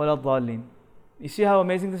وَلَا الضَّالِّينَ. You see how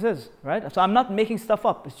amazing this is, right? So I'm not making stuff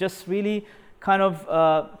up. It's just really kind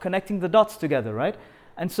of connecting the dots together, right?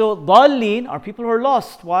 And so dhalleen are people who are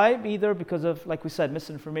lost. Why? Either because of, like we said,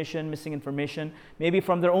 misinformation, missing information, maybe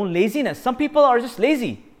from their own laziness. Some people are just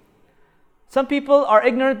lazy. Some people are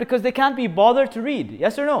ignorant because they can't be bothered to read.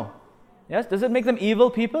 Yes or no? Yes? Does it make them evil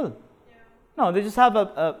people? Yeah. No, they just have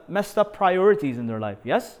a messed up priorities in their life.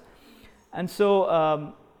 Yes? And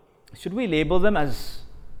so, should we label them as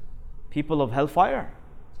people of hellfire?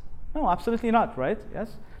 No, absolutely not, right?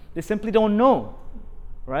 Yes? They simply don't know,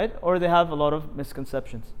 right? Or they have a lot of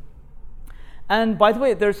misconceptions. And by the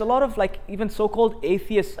way, there's a lot of even so-called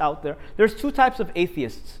atheists out there. There's two types of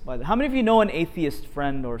atheists, by the way. How many of you know an atheist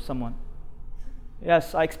friend or someone?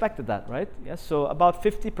 Yes, I expected that, right? Yes, so about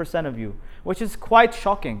 50% of you, which is quite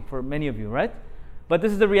shocking for many of you, right? But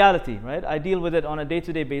this is the reality, right? I deal with it on a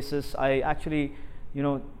day-to-day basis. I actually,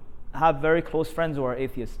 have very close friends who are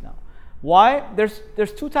atheists now. Why?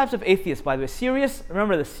 There's two types of atheists, by the way.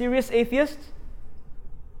 Remember the serious atheist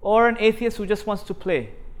or an atheist who just wants to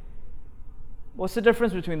play. What's the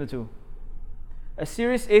difference between the two? A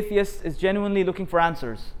serious atheist is genuinely looking for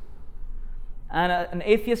answers. And an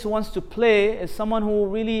atheist who wants to play is someone who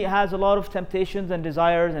really has a lot of temptations and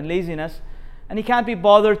desires and laziness, and he can't be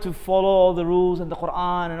bothered to follow all the rules and the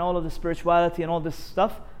Quran and all of the spirituality and all this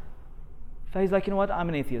stuff. So he's like, you know what, I'm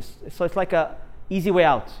an atheist. So it's like a easy way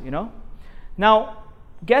out, Now,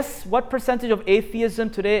 guess what percentage of atheism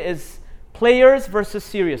today is players versus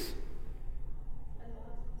serious?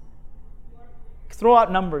 Throw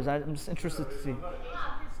out numbers. I'm just interested to see. 50%.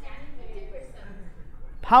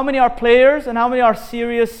 How many are players and how many are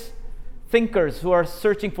serious thinkers who are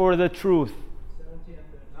searching for the truth? 70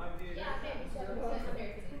 and Yeah, maybe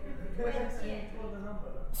 7%.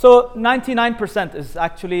 So 99% is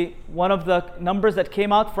actually one of the numbers that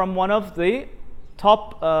came out from one of the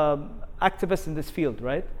top activists in this field,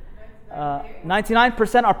 right?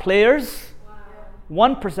 99% are players,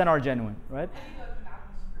 1% are genuine, right?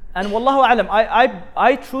 And wallahu alam,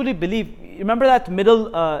 I truly believe, remember that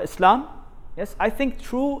middle Islam? Yes, I think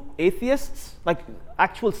true atheists, like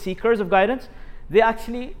actual seekers of guidance, they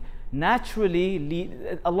actually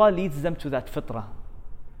naturally Allah leads them to that fitrah.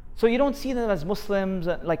 So you don't see them as Muslims,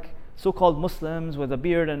 like so-called Muslims with a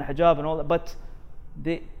beard and hijab and all that, but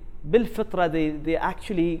they, bil fitrah, they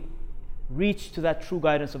actually reach to that true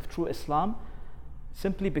guidance of true Islam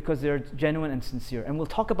simply because they're genuine and sincere. And we'll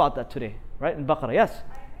talk about that today, right? In Baqarah, yes?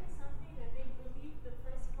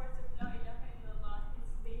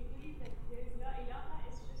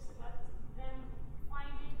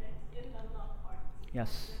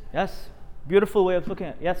 Yes. Beautiful way of looking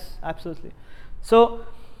at it. Yes, absolutely. So,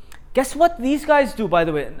 guess what these guys do, by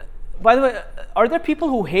the way? Are there people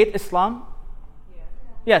who hate Islam? Yeah.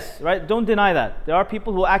 Yes, right? Don't deny that. There are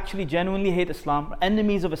people who actually genuinely hate Islam,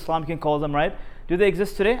 enemies of Islam, you can call them, right? Do they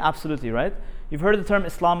exist today? Absolutely, right? You've heard of the term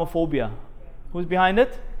Islamophobia. Who's behind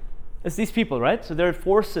it? It's these people, right? So there are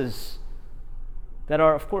forces that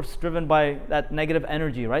are, of course, driven by that negative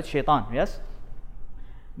energy, right? Shaitan, yes?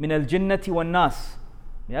 Min al-jinnati wan-nas.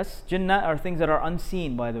 Yes, jinnah are things that are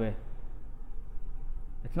unseen, by the way.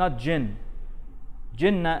 It's not jinn.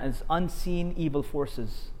 Jinnah is unseen evil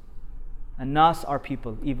forces. And nas are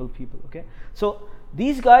people, evil people, okay? So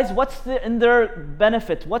these guys, what's in their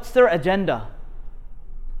benefit? What's their agenda?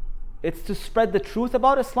 It's to spread the truth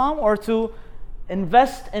about Islam or to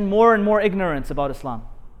invest in more and more ignorance about Islam?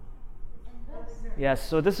 Yes,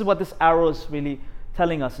 so this is what this arrow is really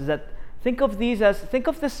telling us, is that think of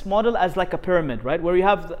this model as like a pyramid, right? Where you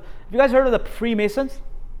have, have you guys heard of the Freemasons?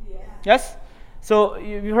 Yeah. Yes? So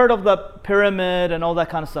you've heard of the pyramid and all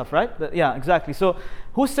that kind of stuff, right? Yeah, exactly. So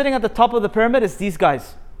who's sitting at the top of the pyramid is these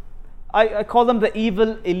guys. I call them the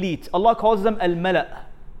evil elite. Allah calls them al-mala'.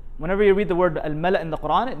 Whenever you read the word al-mala' in the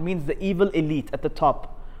Quran, it means the evil elite at the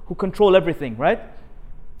top, who control everything, right?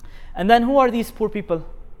 And then who are these poor people?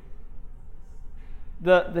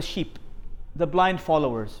 The sheep. The blind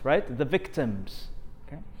followers, right? The victims.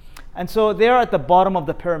 Okay? And so they are at the bottom of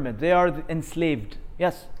the pyramid. They are enslaved.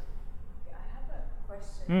 Yes? I have a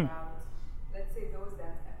question about, let's say, those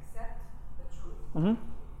that accept the truth. Mm-hmm.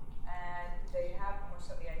 And they have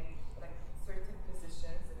like certain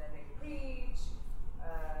positions, and then they preach,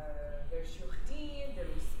 they're shuhdeen,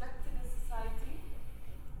 they're respected in society.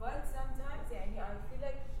 But sometimes I feel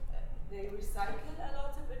like they recycle a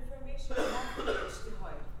lot of information from the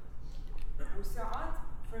ijtihad.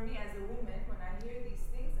 For me as a woman, when I hear these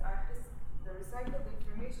things, the recycled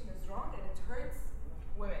information is wrong and it hurts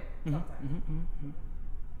women sometimes.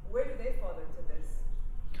 Where do they fall into this?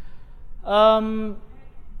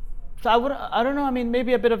 So I don't know, I mean,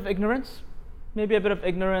 maybe a bit of ignorance.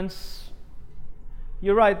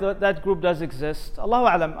 You're right, that group does exist. Allahu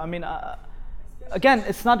alam, I mean, again,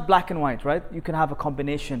 it's not black and white, right? You can have a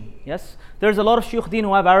combination, yes? There's a lot of shuyukhdeen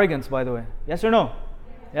who have arrogance, by the way. Yes or no?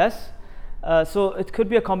 Yes? So it could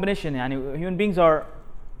be a combination. Human beings are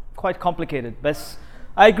quite complicated. But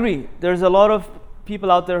I agree. There's a lot of people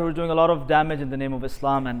out there who are doing a lot of damage in the name of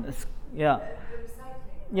Islam, and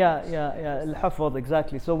al-hafadh,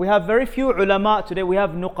 exactly. So we have very few ulama today. We have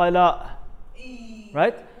nuqala,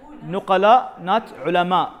 right? Nuqala, not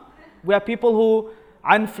ulama. We have people who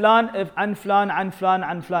عن فلان, if عن فلان, عن فلان,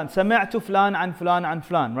 عن فلان. سمعت فلان, عن فلان, عن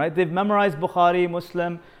فلان. Right? They've memorized Bukhari,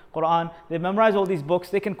 Muslim, Quran. They've memorized all these books.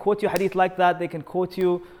 They can quote you hadith like that. They can quote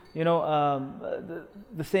you, the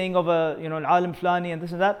saying of a, al-alim flani and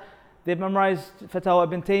this and that. They've memorized Fatawa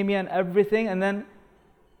ibn Taymiyyah and everything, and then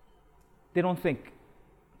they don't think.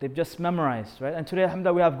 They've just memorized, right? And today,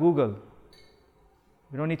 alhamdulillah, we have Google.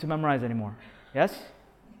 We don't need to memorize anymore. Yes?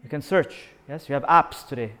 You can search. Yes? You have apps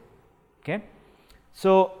today. Okay?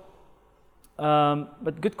 So,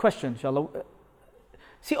 but good question, inshallah.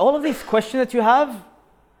 See, all of these questions that you have,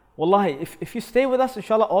 wallahi, if you stay with us,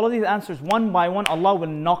 inshallah, all of these answers, one by one, Allah will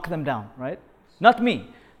knock them down, right? Not me.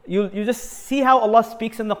 You just see how Allah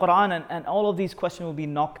speaks in the Quran, and all of these questions will be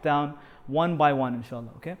knocked down one by one, inshallah,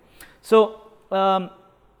 okay? So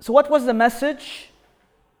what was the message?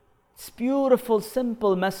 It's beautiful,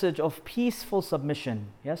 simple message of peaceful submission,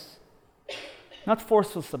 yes? Not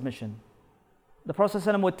forceful submission. The Prophet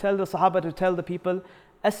ﷺ would tell the Sahaba to tell the people,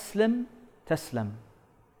 Aslim taslam.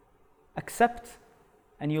 Accept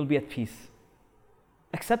and you'll be at peace.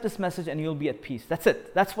 Accept this message and you'll be at peace. That's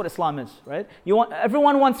it. That's what Islam is, right?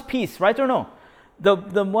 Everyone wants peace, right or no?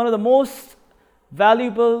 One of the most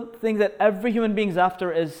valuable things that every human being is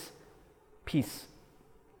after is peace.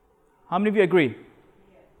 How many of you agree?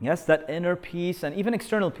 Yes, that inner peace and even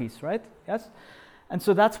external peace, right? Yes? And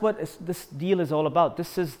so that's what this deal is all about.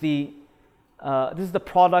 This is the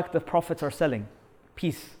product the prophets are selling,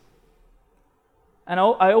 peace. And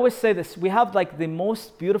I always say this, we have like the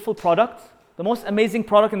most beautiful product, the most amazing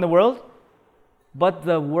product in the world, but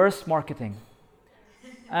the worst marketing.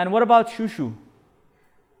 And what about Shushu?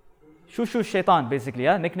 Shushu Shaitan, basically,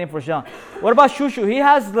 yeah? Nickname for Shaitan. What about Shushu? He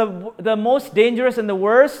has the most dangerous and the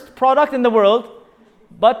worst product in the world,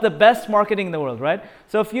 but the best marketing in the world, right?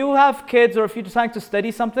 So if you have kids or if you're trying to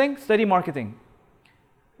study something, study marketing.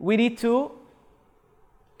 We need to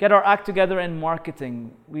get our act together in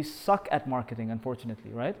marketing. We suck at marketing,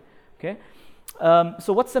 unfortunately, right? Okay.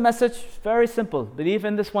 So what's the message? Very simple. Believe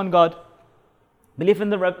in this one God. Believe in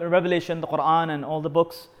the revelation, the Quran and all the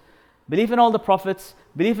books. Believe in all the prophets.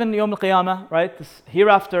 Believe in Yawm al-Qiyamah, right? This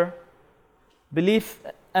hereafter. Belief,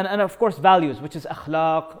 and of course values, which is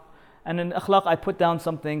akhlaq. And in akhlaq I put down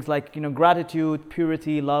some things like, gratitude,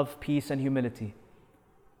 purity, love, peace and humility.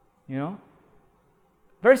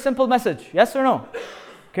 Very simple message. Yes or no?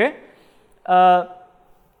 Okay?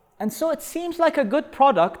 And so it seems like a good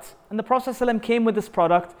product, and the Prophet ﷺ came with this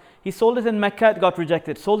product. He sold it in Mecca, it got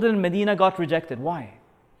rejected. Sold it in Medina, got rejected. Why?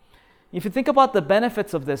 If you think about the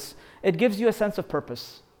benefits of this, it gives you a sense of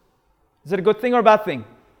purpose. Is it a good thing or a bad thing?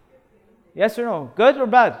 Yes or no? Good or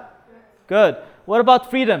bad? Good. What about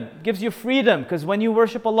freedom? It gives you freedom, because when you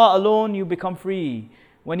worship Allah alone, you become free.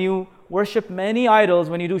 When you worship many idols,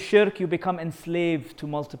 when you do shirk, you become enslaved to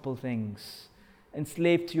multiple things.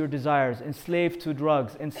 Enslaved to your desires, enslaved to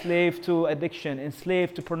drugs, enslaved to addiction,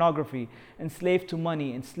 enslaved to pornography, enslaved to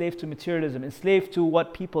money, enslaved to materialism, enslaved to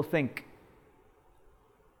what people think,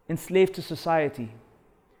 enslaved to society,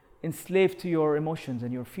 enslaved to your emotions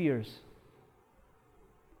and your fears.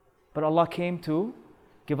 But Allah came to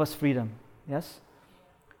give us freedom, yes?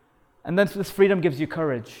 And then this freedom gives you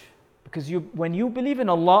courage, because when you believe in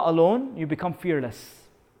Allah alone, you become fearless.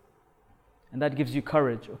 And that gives you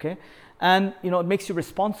courage, okay? And, it makes you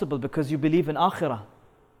responsible because you believe in akhirah.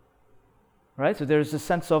 Right? So there's a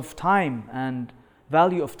sense of time and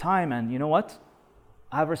value of time. And you know what?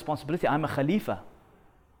 I have a responsibility. I'm a khalifa.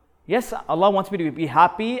 Yes, Allah wants me to be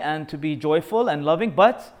happy and to be joyful and loving,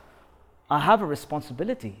 but I have a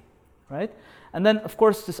responsibility. Right? And then, of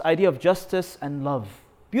course, this idea of justice and love.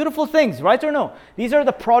 Beautiful things, right or no? These are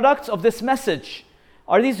the products of this message.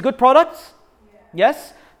 Are these good products? Yeah.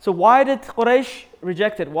 Yes? So why did Quraysh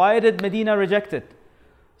reject it? Why did Medina reject it?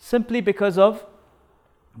 Simply because of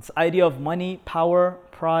this idea of money, power,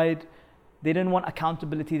 pride. They didn't want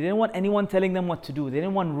accountability. They didn't want anyone telling them what to do. They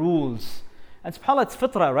didn't want rules. And subhanAllah, it's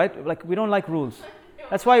fitrah, right? Like, we don't like rules.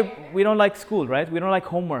 That's why we don't like school, right? We don't like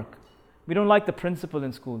homework. We don't like the principal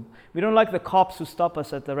in school. We don't like the cops who stop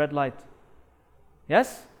us at the red light.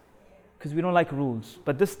 Yes? Because we don't like rules.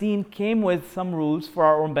 But this deen came with some rules for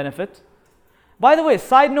our own benefit. By the way,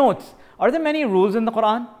 side note, are there many rules in the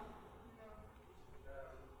Quran?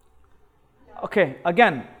 Okay,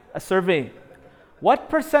 again, a survey. What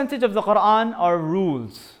percentage of the Quran are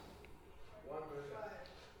rules? 1%.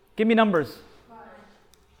 Give me numbers.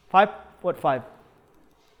 5? What 5?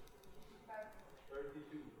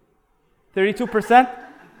 32%?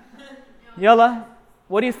 Yalla.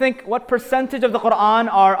 What do you think? What percentage of the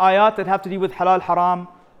Quran are ayat that have to do with halal, haram,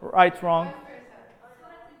 right, wrong?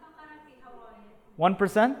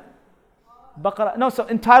 1%? Baqarah. No, so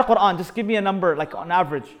entire Quran. Just give me a number, like on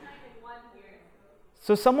average.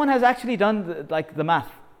 So someone has actually done the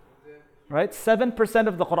math, right? 7%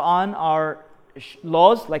 of the Quran are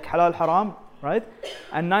laws like halal, haram, right?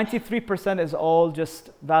 And 93% is all just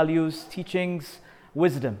values, teachings,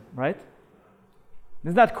 wisdom, right?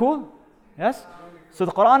 Isn't that cool? Yes? So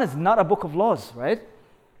the Quran is not a book of laws, right?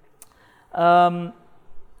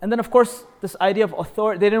 And then of course, this idea of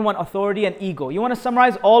authority, they didn't want authority and ego. You want to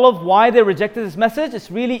summarize all of why they rejected this message? It's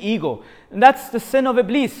really ego. And that's the sin of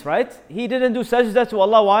Iblis, right? He didn't do sajda to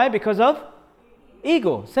Allah. Why? Because of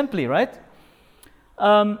ego, simply, right?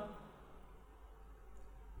 So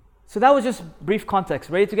that was just brief context.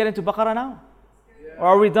 Ready to get into Baqarah now? Or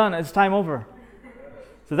are we done? Is time over?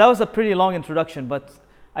 So that was a pretty long introduction, but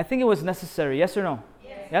I think it was necessary. Yes or no?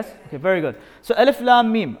 Yes? Okay, very good. So Alif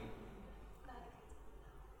Lam Mim.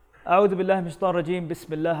 أعوذ بالله من الشيطان الرجيم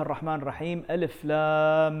بسم الله الرحمن الرحيم ألف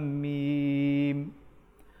لام ميم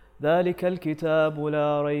ذلك الكتاب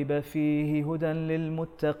لا ريب فيه هدى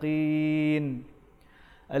للمتقين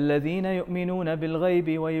الذين يؤمنون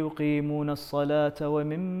بالغيب ويقيمون الصلاة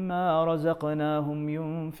ومما رزقناهم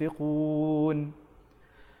ينفقون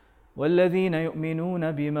والذين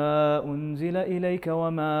يؤمنون بما أنزل إليك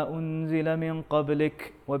وما أنزل من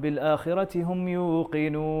قبلك وبالآخرة هم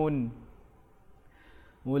يوقنون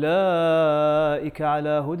أولئك على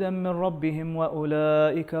هدى من ربهم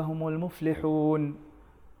وأولئك هم المفلحون.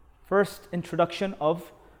 First introduction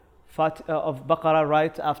of Baqarah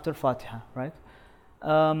right after Fatiha, right?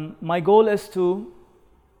 My goal is to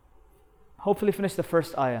hopefully finish the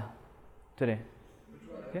first ayah today.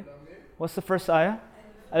 Okay? What's the first ayah?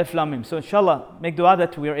 Alif Lam Mim. So inshallah, make dua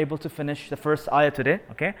that we are able to finish the first ayah today.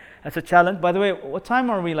 Okay? That's a challenge. By the way, what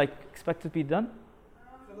time are we expected to be done?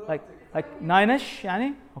 Like 9ish,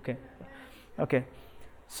 yani? Okay.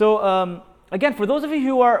 So again, for those of you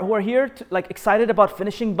who are here to, excited about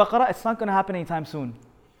finishing Baqarah, it's not going to happen anytime soon,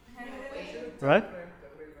 right?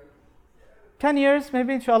 10 years,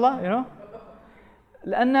 maybe, inshallah.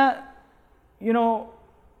 لأن,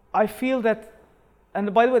 I feel that,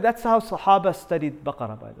 and by the way, that's how Sahaba studied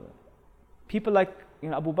Baqarah. By the way, people like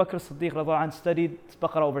Abu Bakr Siddiq radhiallahu anhu studied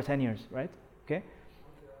Baqarah over 10 years, right? Okay.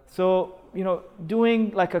 So,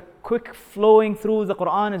 doing like a quick flowing through the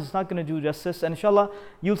Quran is not going to do justice. And inshallah,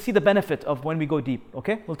 you'll see the benefit of when we go deep.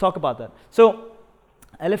 Okay? We'll talk about that. So,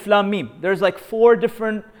 Alif Lam Mim. There's 4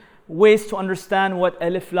 different ways to understand what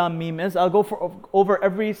Alif Lam Mim is. I'll go over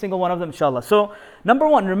every single one of them, inshallah. So, number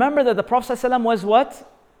 1, remember that the Prophet ﷺ was what?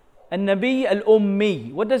 An-Nabi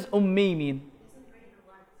al-Ummi. What does Ummi mean?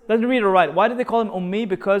 Doesn't read or write. Why did they call him Ummi?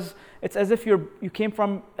 Because it's as if you came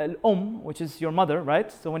from which is your mother,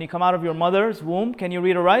 right? So when you come out of your mother's womb, can you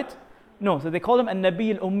read or write? No. So they call him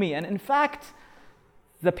An-Nabi al-Ummi. And in fact,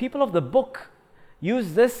 the people of the book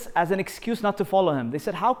use this as an excuse not to follow him. They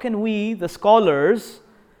said, how can we, the scholars,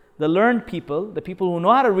 the learned people, the people who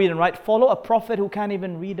know how to read and write, follow a prophet who can't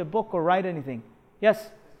even read a book or write anything? Yes? Is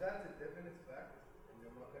that a definite fact?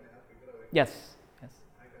 Yes.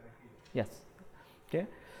 Okay.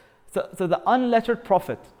 So the unlettered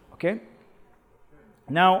prophet, okay?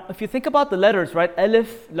 Now, if you think about the letters, right?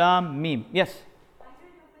 Alif, Lam, Mim. Yes? I heard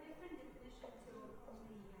of a different definition to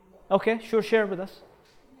Ummi. Okay, sure, share with us.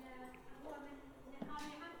 هو من إنه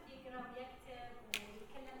يحب يقرأ ويكتب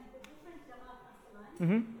ويتكلم بديفرنت لغات أصلاً.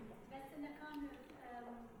 بس إنه كان في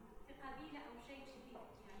قبيلة أو شيء كذي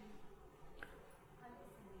يعني. هذا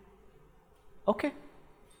اسمه يعني. Okay.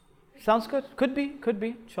 Sounds good. Could be,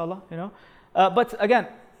 inshallah, But again,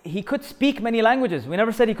 he could speak many languages. We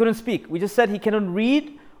never said he couldn't speak. We just said he couldn't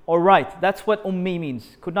read or write. That's what Ummi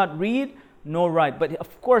means. Could not read nor write. But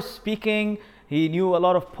of course, speaking, he knew a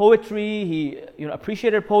lot of poetry. He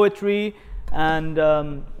appreciated poetry. And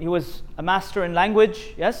he was a master in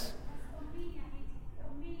language. Yes?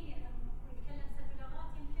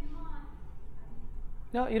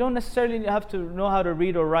 No, you don't necessarily have to know how to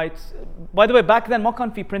read or write. By the way, back then, ما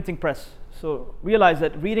كان في printing press. So realize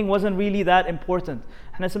that reading wasn't really that important.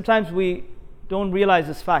 And sometimes we don't realize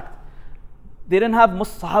this fact. They didn't have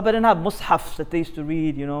Sahaba didn't have mushafs that they used to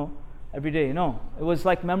read, every day. No, it was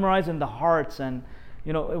like memorized in the hearts, and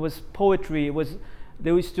it was poetry. They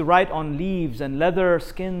used to write on leaves and leather,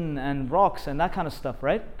 skin, and rocks and that kind of stuff,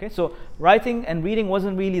 right? Okay, so writing and reading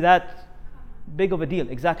wasn't really that big of a deal.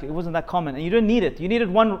 Exactly, it wasn't that common, and you didn't need it. You needed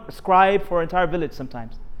one scribe for an entire village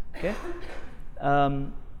sometimes. Okay.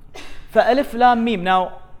 فألف لام ميم.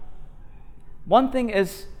 Now, one thing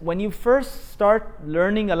is, when you first start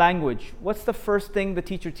learning a language, what's the first thing the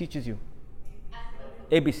teacher teaches you?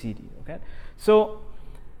 A, B, C, D. Okay. So,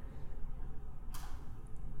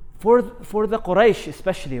 for the Quraysh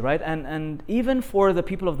especially, right? And even for the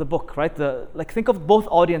people of the book, right? Like think of both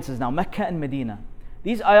audiences now, Mecca and Medina.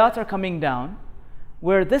 These ayat are coming down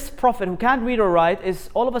where this prophet who can't read or write is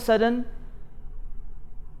all of a sudden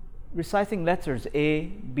reciting letters A,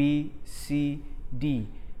 B, C, D.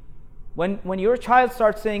 When your child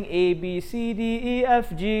starts saying A, B, C, D, E,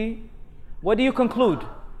 F, G, what do you conclude?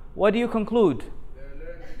 What do you conclude?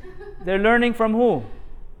 They're learning from who?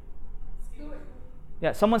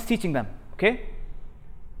 Yeah, someone's teaching them, okay?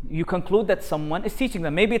 You conclude that someone is teaching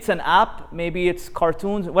them. Maybe it's an app, maybe it's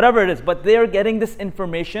cartoons, whatever it is, but they're getting this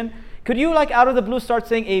information. Could you like out of the blue start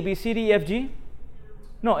saying A, B, C, D, E, F, G?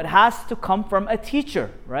 No, it has to come from a teacher,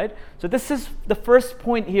 right? So this is the first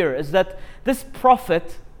point here, is that this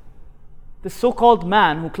prophet, this so-called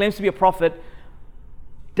man who claims to be a prophet,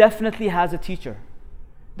 definitely has a teacher.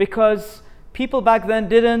 Because people back then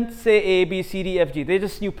didn't say A, B, C, D, F, G. They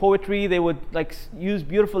just knew poetry. They would like use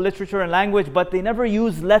beautiful literature and language, but they never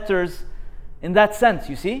used letters in that sense,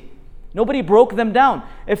 you see? Nobody broke them down.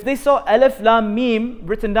 If they saw Alif, Lam, Mim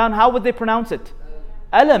written down, how would they pronounce it?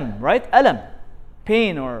 Alam, right? Alam.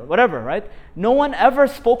 Pain or whatever, right? No one ever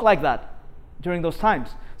spoke like that during those times.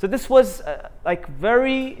 So this was like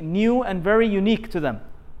very new and very unique to them.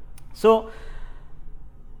 So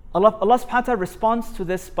Allah subhanahu wa ta'ala responds to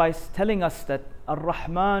this by telling us that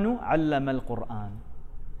Ar-Rahmanu 'allama al-Qur'an.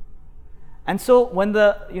 And so when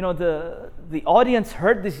the audience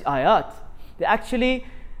heard these ayat, they actually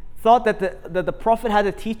thought that the Prophet had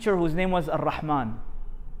a teacher whose name was Ar-Rahman.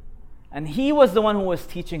 And he was the one who was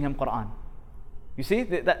teaching him Qur'an. You see,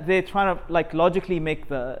 they trying to like logically make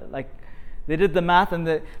they did the math and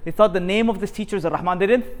they thought the name of this teacher is Ar-Rahman. They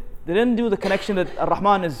didn't do the connection that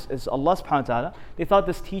Ar-Rahman is Allah subhanahu wa ta'ala. They thought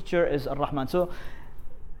this teacher is Ar-Rahman. So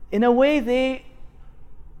in a way they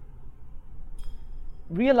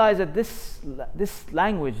realize that this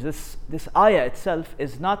language, this ayah itself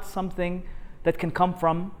is not something that can come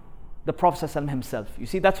from the Prophet ﷺ himself. You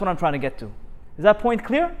see, that's what I'm trying to get to. Is that point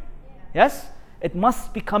clear? Yeah. Yes? It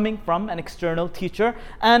must be coming from an external teacher.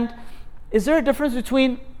 And is there a difference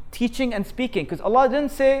between teaching and speaking? Because Allah didn't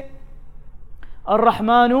say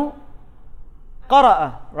Ar-Rahmanu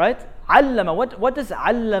qara'a, right? Allama. What does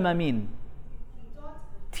allama mean?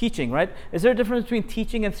 Teaching, right? Is there a difference between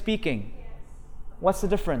teaching and speaking? Yes. What's the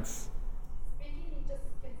difference? Speaking, you just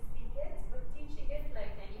can speak it, but teaching it,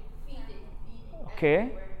 like, and you feed it.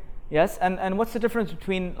 Okay. Yes, and what's the difference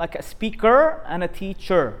between like a speaker and a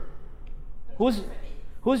teacher?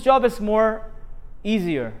 Whose job is more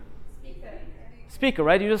easier? Speaker,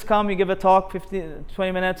 right? You just come, you give a talk, 15,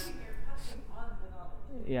 20 minutes.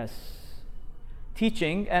 Yes.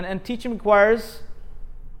 Teaching, and teaching requires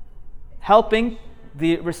helping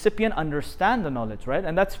the recipient understand the knowledge, right?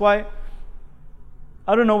 And that's why,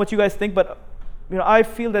 I don't know what you guys think, but I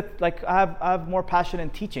feel that like I have more passion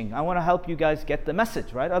in teaching. I want to help you guys get the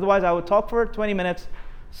message, right? Otherwise, I would talk for 20 minutes,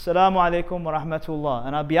 Assalamu alaikum wa rahmatullah,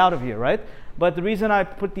 and I'll be out of here, right? But the reason I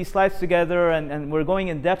put these slides together and we're going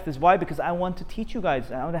in depth is why? Because I want to teach you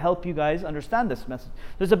guys. I want to help you guys understand this message.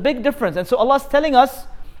 There's a big difference. And so Allah's telling us,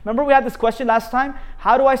 remember we had this question last time?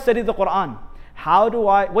 How do I study the Quran?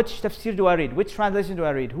 Which tafsir do I read? Which translation do I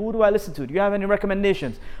read? Who do I listen to? Do you have any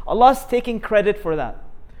recommendations? Allah's taking credit for that.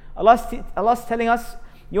 Allah's telling us,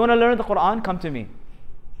 you want to learn the Quran? Come to me.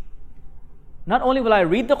 Not only will I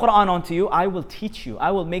read the Quran onto you, I will teach you.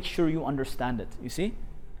 I will make sure you understand it. You see?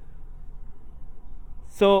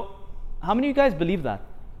 So, how many of you guys believe that?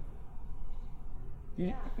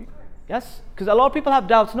 Yes? Because a lot of people have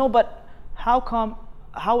doubts. No, but how come?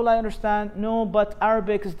 How will I understand? No, but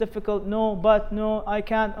Arabic is difficult. No, but no, I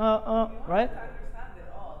can't. Right? To understand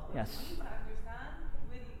it all. Yes. When you understand,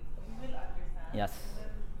 you will understand. Yes.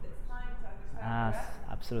 It's time to understand. Yes,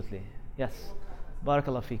 absolutely. Yes.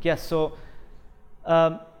 Barakallah feek. Yes. So,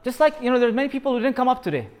 just like, there's many people who didn't come up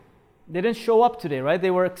today. They didn't show up today, right?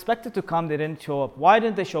 They were expected to come, they didn't show up. Why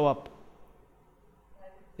didn't they show up?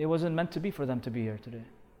 It wasn't meant to be for them to be here today.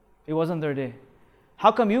 It wasn't their day.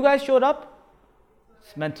 How come you guys showed up?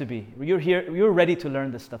 It's meant to be. You're here, you're ready to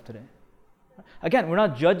learn this stuff today. Again, we're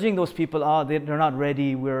not judging those people, they're not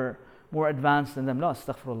ready, we're more advanced than them. No,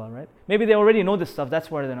 astaghfirullah, right? Maybe they already know this stuff,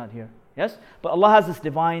 that's why they're not here. Yes? But Allah has this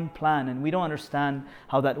divine plan and we don't understand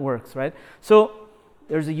how that works, right? So,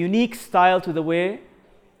 there's a unique style to the way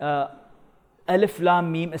Alif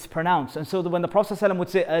Lam Mim is pronounced. And so when the Prophet ﷺ would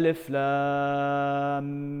say Alif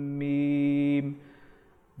Lam Mim,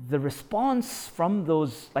 the response from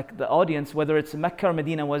those, like the audience, whether it's Mecca or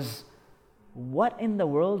Medina, was, what in the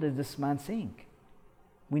world is this man saying?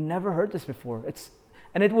 We never heard this before.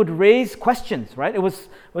 And it would raise questions, right? It was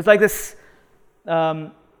like this,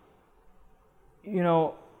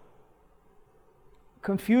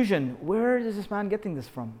 confusion. Where is this man getting this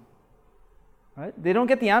from? Right? They don't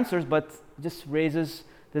get the answers, but just raises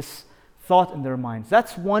this thought in their minds.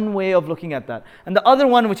 That's one way of looking at that. And the other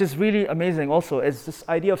one, which is really amazing also, is this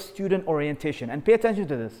idea of student orientation. And pay attention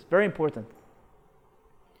to this, very important.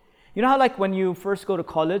 You know how like when you first go to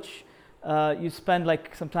college, you spend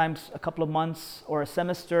like sometimes a couple of months or a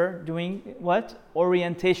semester doing what?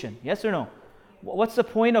 Orientation. Yes or no? What's the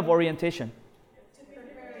point of orientation?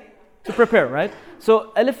 To prepare, right?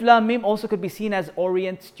 So Alif Lam Mim also could be seen as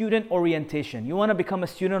student orientation. You want to become a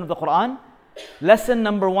student of the Quran? Lesson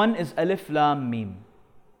number 1 is Alif Lam Mim.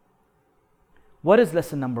 What is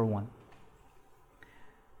lesson number 1?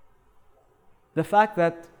 The fact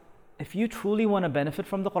that if you truly want to benefit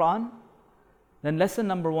from the Quran, then lesson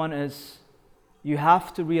number 1 is you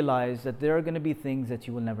have to realize that there are going to be things that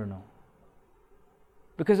you will never know.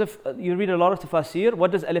 Because if you read a lot of tafsir, what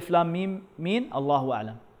does Alif Lam Mim mean? Allahu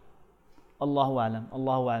A'lam. Allahu A'lam.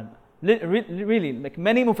 Allahu A'lam. Really, like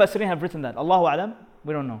many mufassirin have written that. Allahu A'lam,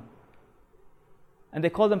 we don't know. And they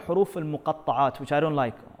call them huruf al-muqatta'at, which I don't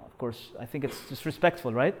like. Of course, I think it's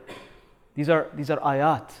disrespectful, right? These are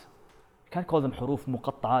ayat. You can't call them huruf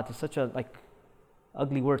muqatta'at. It's such a like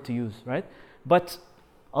ugly word to use, right? But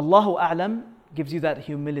Allahu A'lam gives you that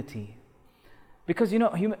humility. Because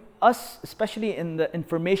us, especially in the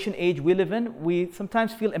information age we live in, we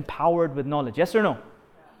sometimes feel empowered with knowledge. Yes or no?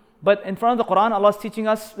 But in front of the Quran, Allah is teaching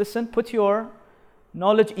us, listen, put your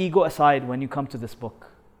knowledge ego aside when you come to this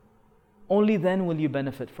book. Only then will you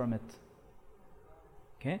benefit from it.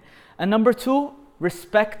 Okay? And number 2,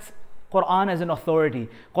 respect Quran as an authority.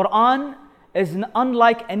 Quran is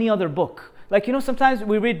unlike any other book. Like, sometimes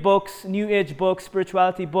we read books, New Age books,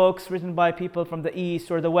 spirituality books written by people from the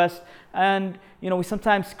East or the West, and, we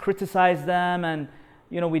sometimes criticize them and,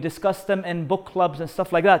 we discuss them in book clubs and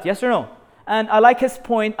stuff like that. Yes or no? And I like his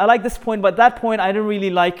point, I like this point, but that point I didn't really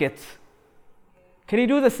like it. Can you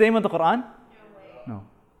do the same with the Quran? No.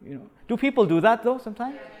 Do people do that though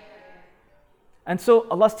sometimes? And so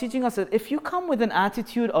Allah's teaching us that if you come with an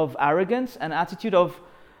attitude of arrogance, an attitude of,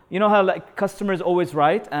 how like customers always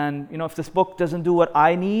write, and if this book doesn't do what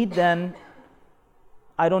I need, then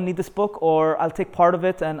I don't need this book, or I'll take part of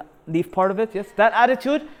it and leave part of it. Yes, that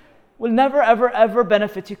attitude will never ever ever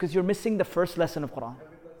benefit you because you're missing the first lesson of Quran.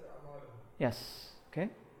 Yes. Okay.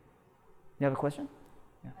 You have a question?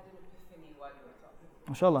 Yeah. I had an epiphany while you were talking.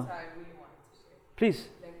 MashaAllah. So I really wanted to share. Please.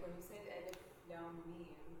 Like when you said Alif Lam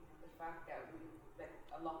Mim, the fact that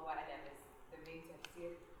Allahu A'lam is the main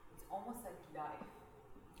tafsir, it's almost like life.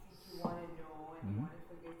 If you want to know and you want to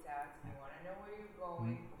figure it out and you want to know where you're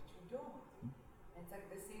going, but you don't. And it's like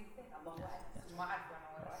the same thing. Allahu A'lam.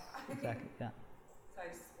 Exactly. Yeah. So I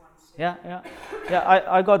just want to share. Yeah.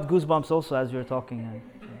 I got goosebumps also as you were talking.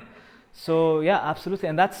 So yeah, absolutely.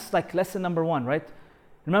 And that's like lesson number 1, right?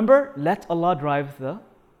 Remember, let Allah drive the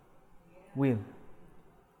wheel.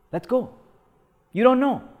 Let go. You don't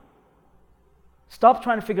know. Stop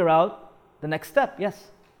trying to figure out the next step.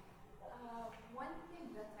 Yes? One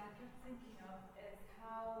thing that I kept thinking of is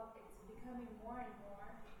how it's becoming more and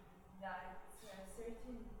more that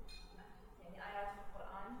certain ayat of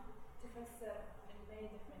Quran تفسر in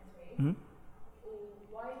many different ways. Mm-hmm.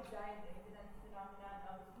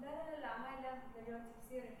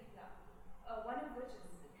 One of which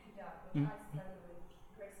is hijab, which I struggle with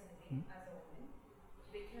personally as a woman,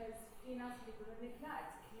 because في ناس يقولون لك لا,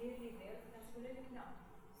 it's clearly there, في ناس يقولون لك no.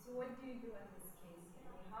 So what do you do in this case?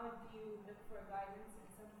 How do you look for guidance in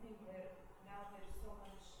something where now there's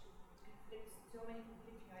so many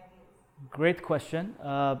conflicting ideas? Great question.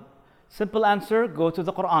 Simple answer, go to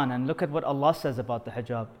the Quran and look at what Allah says about the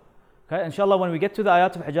hijab. Okay, inshallah, when we get to the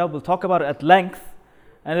ayat of hijab, we'll talk about it at length,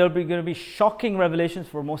 and it'll be going to be shocking revelations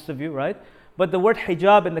for most of you, right? But the word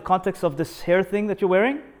hijab in the context of this hair thing that you're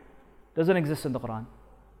wearing doesn't exist in the Quran.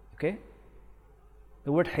 Okay?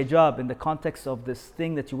 The word hijab in the context of this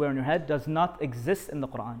thing that you wear on your head does not exist in the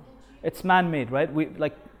Quran. It's man-made, right?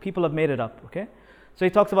 People have made it up, okay? So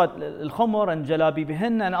he talks about al-khumr and jalabi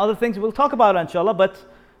bihin and other things. We'll talk about it inshallah, but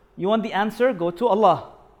you want the answer, go to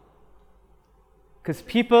Allah. Because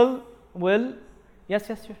people will... Yes,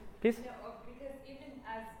 sure. Please. Because even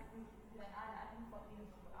as I think what you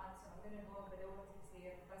know Quran, so I'm going to go over the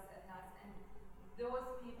tafsir, and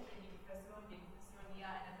those people in Yufasrun in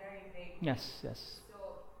a very vague way. Yes. So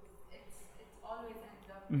it's always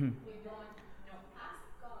ends up we don't ask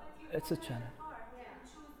God. It's a challenge.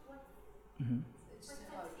 Choose what Mm-hmm.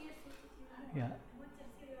 tafsir suits you. Yeah. What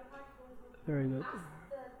tafsir your heart goes with. Very good. Ask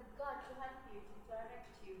the God to help you, to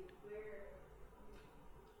direct you where.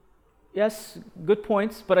 Yes, good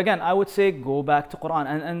points. But again, I would say go back to Quran.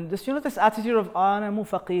 And this, this attitude of أنا مو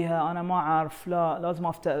فقيه, أنا ما أعرف, لا لازم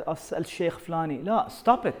أسأل الشيخ فلاني. لا,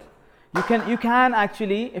 stop it. You can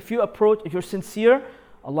actually, if you're sincere,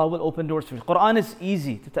 Allah will open doors for you. Quran is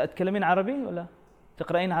easy. تتكلمين عربي ولا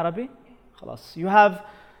تقرأين عربي؟ خلاص. You have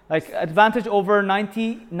like advantage over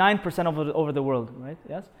 99% over the world, right?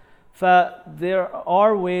 Yes. There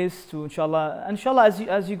are ways to, inshallah,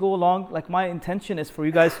 as you go along, like my intention is for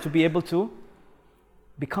you guys to be able to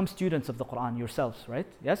become students of the Quran yourselves, right?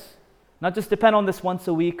 Yes? Not just depend on this once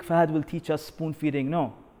a week, Fahad will teach us spoon feeding.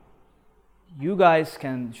 No. You guys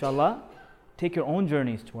can, inshallah, take your own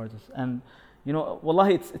journeys towards this. And,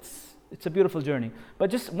 wallahi, it's a beautiful journey. But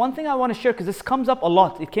just one thing I want to share, because this comes up a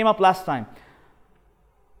lot. It came up last time.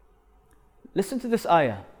 Listen to this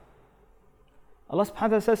ayah. Allah subhanahu wa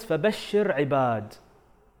ta'ala says, فَبَشِّرْ عِبَادٍ.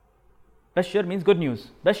 Bashir means good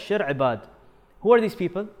news. Bashir ibad. Who are these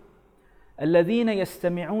people? الَّذِينَ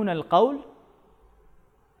يَسْتَمِعُونَ الْقَوْلِ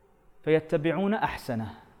فَيَتَّبِعُونَ أَحْسَنَهُ.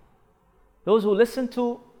 Those who listen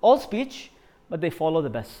to all speech, but they follow the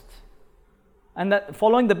best. And that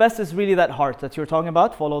following the best is really that heart that you're talking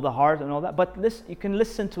about, follow the heart and all that. But you can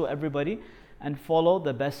listen to everybody and follow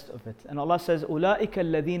the best of it. And Allah says, أُولَٰئِكَ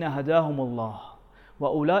الَّذِينَ هَدَاهُمُ اللَّهُ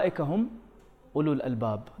وَأُولَٰئِكَ هُمْ ulul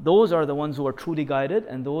albab. Those are the ones who are truly guided,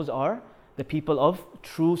 and those are the people of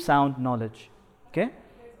true sound knowledge. Okay?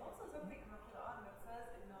 There's also something in the Quran that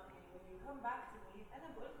says, when you come back to me, أنا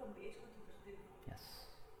بقولكم بإيش كنتم تجتهدوا. Yes.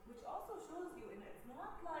 Which also shows you, it's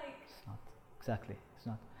not like. It's not. Exactly. It's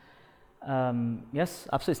not. Yes,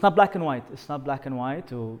 absolutely. It's not black and white. It's not black and white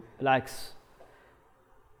to likes.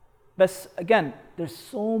 But again, there's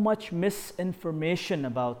so much misinformation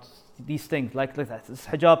about these things, like that, this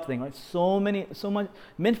hijab thing, right? So much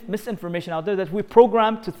misinformation out there that we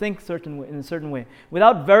programmed to think in a certain way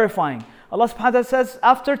without verifying. Allah subhanahu wa ta'ala says,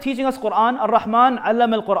 after teaching us Quran, Ar-Rahman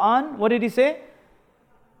allama al-Quran, what did He say?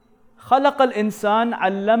 خَلَقَ الْإِنسَانَ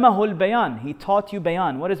عَلَّمَهُ الْبَيَانِ. He taught you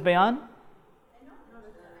bayan. What is bayan?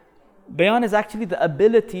 Bayan is actually the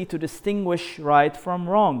ability to distinguish right from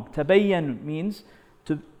wrong. Tabayyan means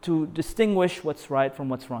to distinguish what's right from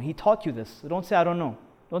what's wrong. He taught you this. So don't say, I don't know.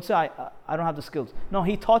 Don't say, I don't have the skills. No,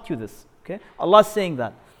 He taught you this. Okay? Allah is saying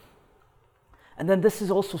that. And then this is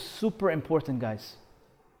also super important, guys.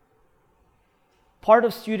 Part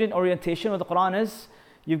of student orientation with the Quran is,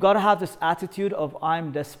 you've got to have this attitude of,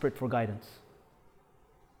 I'm desperate for guidance.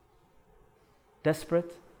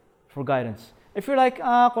 Desperate for guidance. If you're like,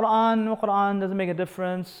 Quran doesn't make a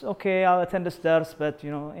difference. Okay, I'll attend this dars, but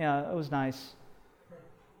yeah, it was nice.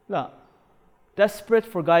 No. Desperate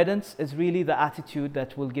for guidance is really the attitude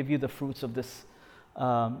that will give you the fruits of this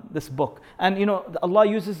book. And Allah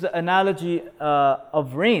uses the analogy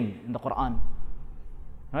of rain in the Quran.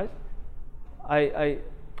 Right? I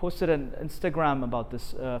posted an Instagram about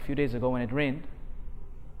this a few days ago when it rained.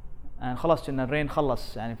 And خلاص جنا rain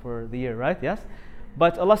خلص يعني for the year, right? Yes?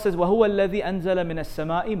 But Allah says, وَهُوَ الَّذِي أَنزَلَ مِنَ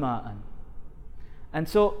السَّمَاءِ مَاءً. And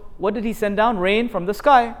so, what did He send down? Rain from the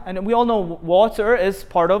sky. And we all know water is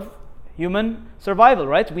part of human survival,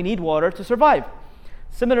 right? We need water to survive.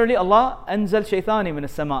 Similarly, Allah أنزل شيطاني من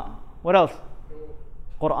السماء. What else?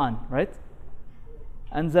 Quran, right?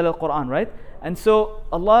 أنزل القرآن, right? And so,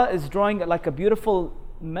 Allah is drawing like a beautiful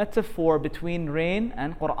metaphor between rain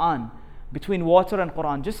and Quran, between water and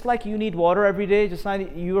Quran. Just like you need water every day, just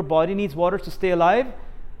like your body needs water to stay alive,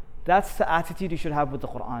 that's the attitude you should have with the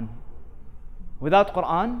Quran. Without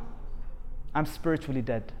Quran, I'm spiritually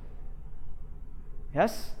dead.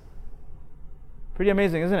 Yes? Pretty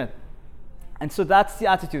amazing, isn't it? And so that's the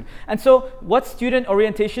attitude. And so what's student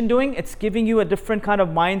orientation doing? It's giving you a different kind of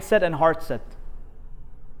mindset and heart set.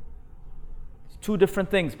 It's two different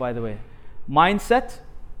things, by the way. Mindset,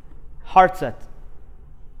 heart set.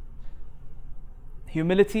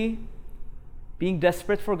 Humility, being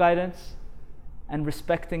desperate for guidance, and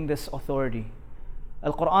respecting this authority.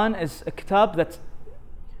 Al-Quran is a kitab that,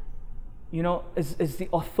 is the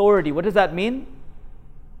authority. What does that mean?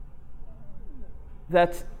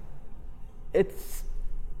 That it's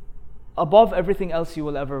above everything else you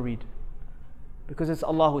will ever read. Because it's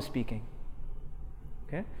Allah who's speaking.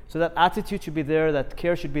 Okay? So that attitude should be there, that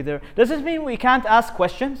care should be there. Does this mean we can't ask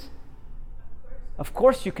questions? Of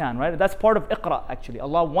course you can, right? That's part of Iqra, actually.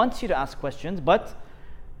 Allah wants you to ask questions, but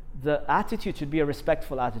the attitude should be a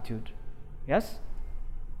respectful attitude. Yes?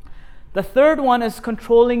 The third one is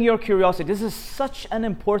controlling your curiosity. This is such an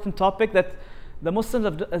important topic that the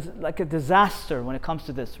Muslims is like a disaster when it comes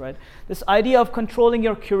to this, right? This idea of controlling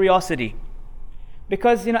your curiosity.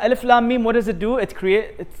 Because, Alif Lam Mim, what does it do? It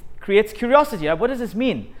creates curiosity. Right? What does this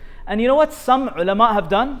mean? And you know what some ulama have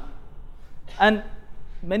done? And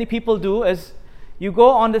many people do is you go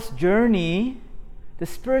on this journey, the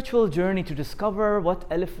spiritual journey to discover what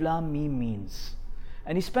Alif Lam Mim means.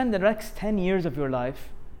 And you spend the next 10 years of your life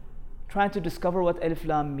trying to discover what Alif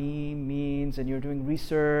Lam Mim means, and you're doing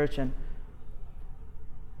research,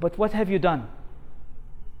 but what have you done?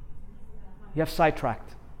 You have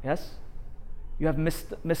sidetracked, yes? You have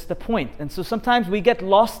missed the point. And so sometimes we get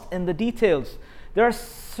lost in the details. There are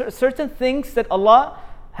certain things that Allah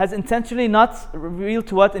has intentionally not revealed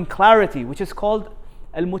to us in clarity, which is called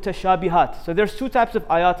al-mutashabihat. So there's two types of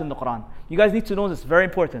ayat in the Quran. You guys need to know this, very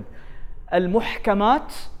important.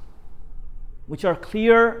 Al-muhkamat, which are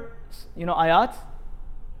clear, ayat.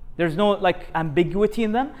 There's no ambiguity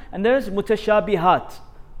in them. And there's mutashabihat.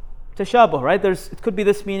 Tashabuh, right? It could be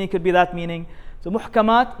this meaning, it could be that meaning. So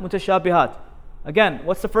muhkamat, mutashabihat. Again,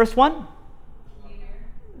 what's the first one?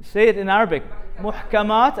 Say it in Arabic.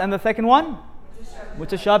 Muhkamat, and the second one?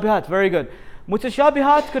 Mutashabihat. Very good.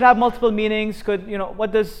 Mutashabihat could have multiple meanings.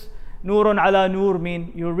 What does Nurun ala Nur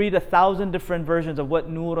mean? You read 1,000 different versions of what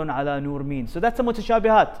Nurun ala Nur means. So that's a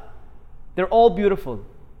mutashabihat. They're all beautiful.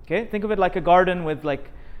 Okay? Think of it like a garden with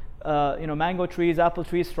mango trees, apple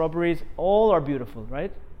trees, strawberries. All are beautiful,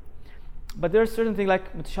 right? But there's certain things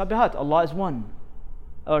like mutashabihat. Allah is one.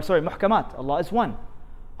 Muhkamat. Allah is one.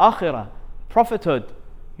 Akhirah, prophethood.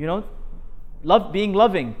 Being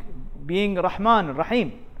loving, being Rahman,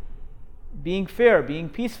 Rahim, being fair, being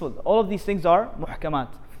peaceful. All of these things are muhkamat.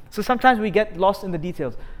 So sometimes we get lost in the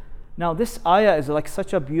details. Now this ayah is like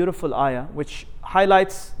such a beautiful ayah which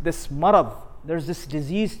highlights this marad. There's this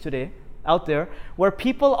disease today out there where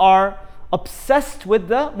people are obsessed with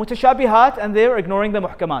the mutashabihat and they're ignoring the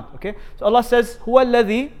muhkamat. Okay? So Allah says, هو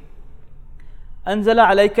الذي أنزل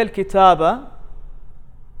عليك الكتاب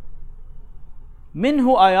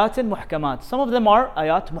منه آيات محكمات. Some of them are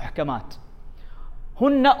ayat muhkamat.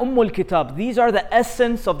 هن أم الكتاب. These are the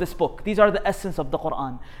essence of this book. These are the essence of the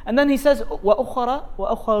Quran. And then he says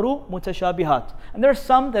وأخر متشابهات. And there are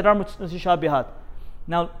some that are mutashabihat.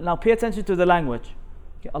 Now pay attention to the language.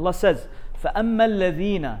 Okay, Allah says فأما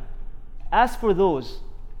الذين, as for those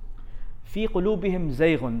في قلوبهم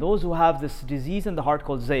زيغ, those who have this disease in the heart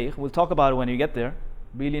called zayg. We'll talk about it when you get there.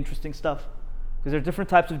 Really interesting stuff. Because there are different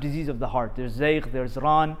types of disease of the heart. There's zayg, there's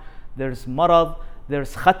ran, there's marad,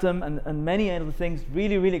 there's khatam, and many other things.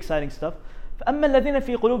 Really, really exciting stuff. فَأَمَّا الَّذِينَ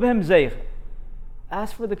فِي قُلُوبِهِمْ زَيْغ.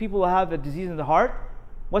 As for the people who have a disease in the heart,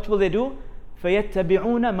 what will they do?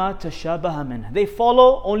 فَيَتَّبِعُونَ مَا تَشَابَهَ مِنْهُ. They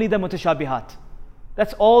follow only the mutashabihat.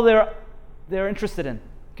 That's all they're interested in.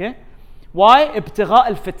 Okay? Why? ابتغاء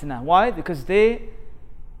الفتنة. Why? Because they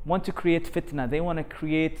want to create fitna. They want to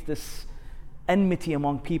create this enmity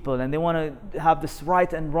among people, and they want to have this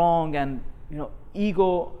right and wrong and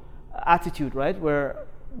ego attitude, right? Where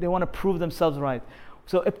they want to prove themselves right.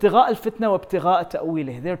 So ابتغاء الفتنة وابتغاء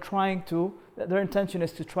تأويله. Their intention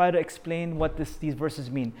is to try to explain what these verses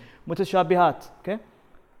mean. Mutashabihat. Okay?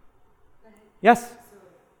 Yes?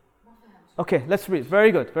 Okay, let's read.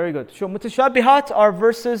 Very good, very good. So mutashabihat are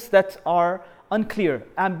verses that are unclear,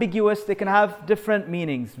 ambiguous. They can have different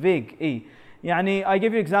meanings. Vague. يعني I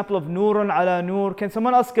give you an example of nurun ala nur. Can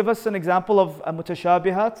someone else give us an example of a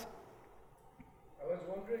mutashabihat? I was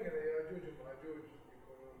wondering in the Yajuj and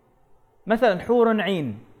Majuj. مثلا حور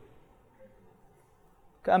عين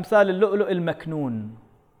كأمثال اللؤلؤ المكنون.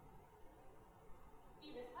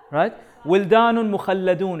 Right? Wildan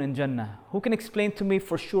mukhalladun in Jannah. Who can explain to me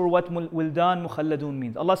for sure what wildan mukhalladun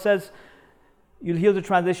means? Allah says, you'll hear the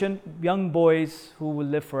translation, young boys who will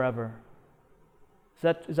live forever.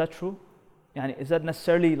 Is that true? Yani, is that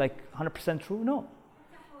necessarily 100% true? No.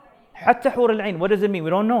 Hatta hur al-ain. What does it mean? We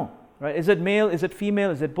don't know. Right? Is it male? Is it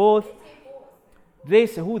female? Is it both? They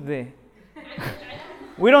say who they?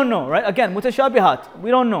 We don't know, right? Again, mutashabihat.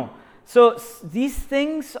 We don't know. So these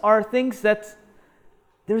things are things that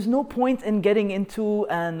there's no point in getting into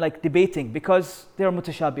and debating because they're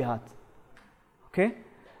mutashabihat. Okay?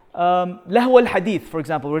 Lahu al-hadith, for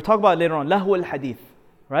example. We'll talk about it later on. Lahu al-hadith.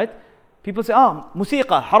 Right? People say,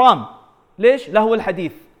 musiqa, haram. ليش? Lahu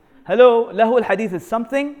al-hadith. Hello, lahu al-hadith is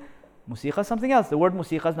something. Musiqa something else. The word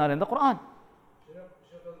musiqa is not in the Quran.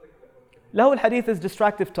 Lahu al-hadith is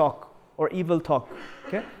distractive talk or evil talk.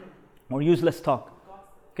 Okay? Or useless talk.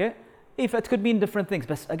 Okay? If it could mean different things.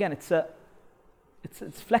 But again,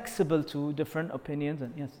 it's flexible to different opinions.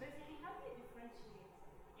 And yes. But how do you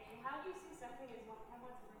differentiate? How do you see something as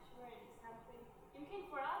muhkamat for sure and something? Yumkin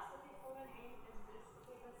for us, okay, Quran is this,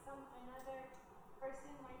 okay, but another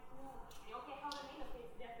person might know. Okay, Quran okay,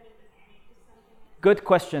 it's definite, but just something else. Good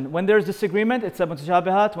question. When there's disagreement, it's a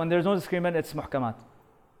mutashabihat. When there's no disagreement, it's muhkamat.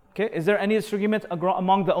 Okay? Is there any disagreement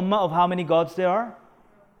among the ummah of how many gods there are?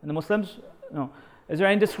 In the Muslims? No. Is there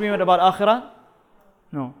any disagreement about akhirah?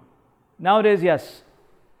 No. Nowadays, yes.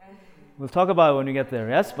 We'll talk about it when we get there,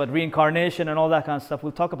 yes? But reincarnation and all that kind of stuff,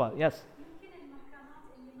 we'll talk about it, yes. يمكن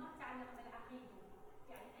المحكمات اللي ما تتعلق بالعقيدة،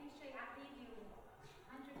 يعني أي شيء عقيدي و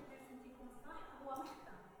 100% يكون صح هو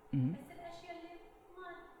محكم. بس الأشياء اللي ما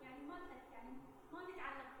يعني ما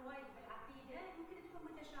تتعلق وايد بالعقيدة يمكن تكون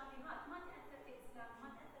متشابهات، ما تأثر في الإسلام، ما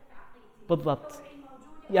تأثر في عقيدتي. بالضبط. التوعية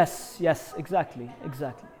موجودة. Yes, exactly.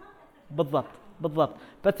 بالضبط.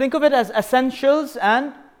 But think of it as essentials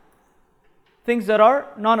and things that are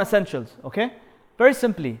non-essentials, okay? Very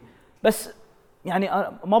simply. بس يعني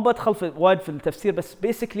ما بدخل في وايد في التفسير بس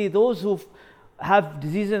basically those who have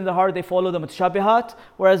disease in the heart they follow the متشابهات,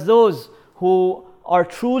 whereas those who are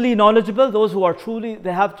truly knowledgeable, those who are truly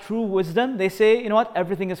they have true wisdom, they say, you know what,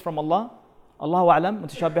 everything is from Allah. Allahu a'lam,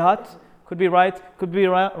 متشابهات, could be right, could be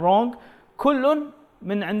wrong. كل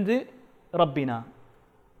من عند ربنا.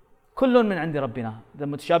 كل من عند ربنا. The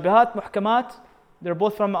متشابهات, محكمات, they're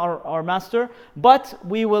both from our master, but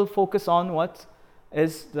we will focus on what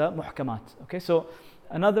is the muhkamat. Okay, so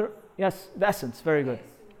another, yes, the essence, very good.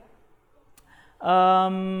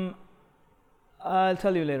 I'll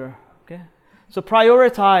tell you later. Okay, so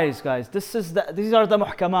prioritize, guys. These are the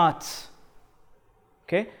muhkamat.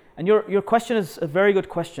 Okay, and your question is a very good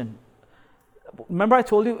question. Remember, I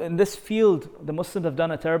told you in this field the Muslims have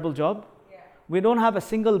done a terrible job. Yeah. We don't have a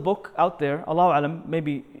single book out there. Allahu alam,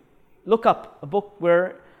 maybe. Look up a book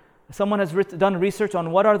where someone has done research on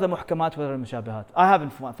what are the muhkamat, what are the mushabihat. I haven't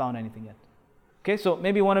found anything yet. Okay, so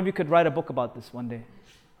maybe one of you could write a book about this one day.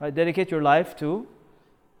 Right? Dedicate your life to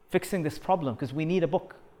fixing this problem because we need a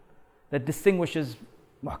book that distinguishes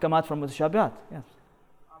muhkamat from mushabihat. Yes.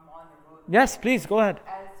 I'm on the road. Yes, please go ahead.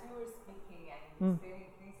 As you were speaking and explaining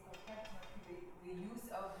things, the use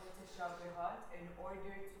of mutashabihat in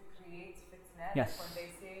order to create fitna. Yes. When they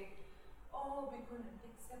say, oh, بيكون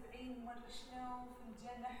عندك 70 مرة شنو في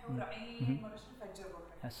الجنة حور عين مرة شنو فجروا.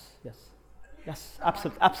 Yes,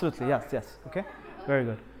 absolutely, yes. Okay, very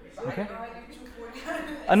good. Okay.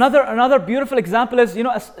 Another beautiful example is, you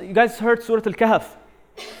know, you guys heard Surah Al-Kahf.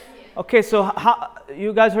 Okay, so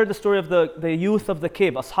you guys heard the story of the youth of the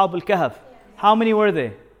cave, Ashab al-Kahf. How many were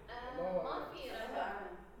they?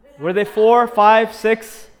 Were they 4, 5,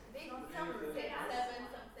 6?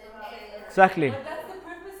 Exactly. That's the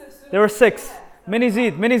purpose of Surah. There were 6. Many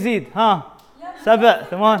Zid, huh? 7,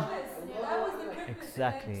 come on. That was the purpose.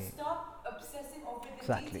 Exactly. Like, stop obsessing over the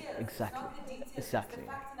Exactly, details. exactly, Not the details. exactly. It's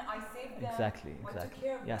the fact that I saved them. Exactly. I took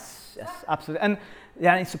care of them. Yes, absolutely. And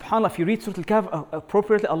yani, subhanAllah, if you read Surah Al-Kahf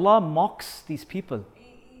appropriately, Allah mocks these people.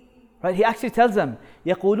 Right? He actually tells them,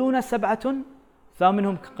 يَقُولُونَ سَبْعَةٌ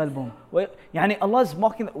ثَامِنْهُمْ قَلْبُهُم. Yani, Allah is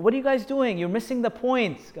mocking them. What are you guys doing? You're missing the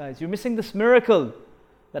point, guys. You're missing this miracle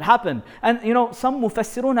that happened. And you know, some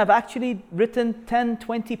mufassirun have actually written 10,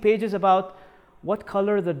 20 pages about what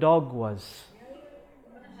color the dog was.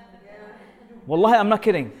 Wallahi, I'm not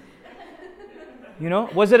kidding. You know,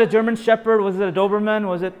 was it a German Shepherd? Was it a Doberman?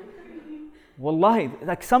 Was it? Wallahi,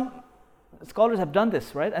 like some scholars have done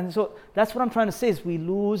this, right? And so that's what I'm trying to say is we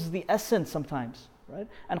lose the essence sometimes, right?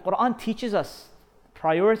 And Quran teaches us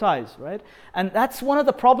prioritize, right? And that's one of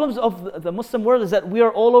the problems of the Muslim world is that we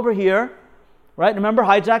are all over here, right? Remember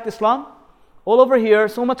hijacked Islam? All over here,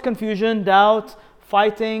 so much confusion, doubt,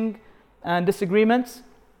 fighting, and disagreements.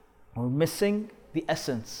 We're missing the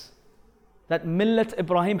essence. That Millat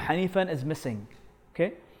Ibrahim Hanifan is missing.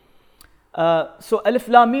 Okay? So Alif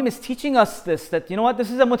Lam Mim is teaching us this, that you know what, this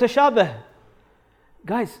is a mutashabih.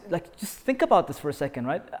 Guys, like just think about this for a second,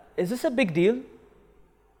 right? Is this a big deal?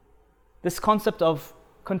 This concept of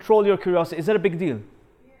control your curiosity, is that a big deal?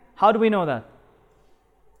 Yeah. How do we know that?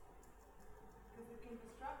 Because it can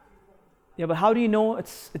distract you. Yeah, but how do you know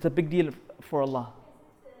it's a big deal for Allah?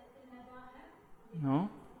 No,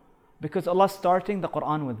 because Allah's starting the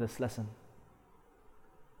Quran with this lesson.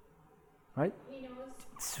 Right?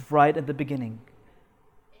 It's right at the beginning.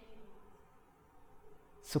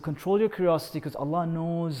 So control your curiosity because Allah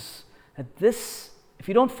knows that this, if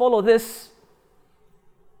you don't follow this,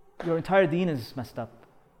 your entire deen is messed up.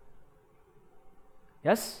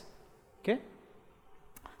 Yes? Okay?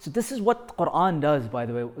 So this is what Quran does, by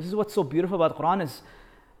the way. This is what's so beautiful about Quran is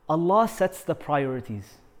Allah sets the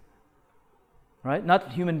priorities. Right?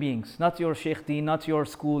 Not human beings, not your Shaykh Deen, not your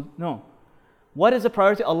school. No. What is the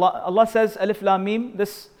priority? Allah says, Alif Lam Mim,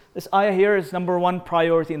 this ayah here is number one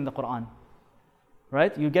priority in the Quran.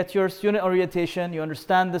 Right? You get your student orientation, you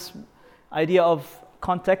understand this idea of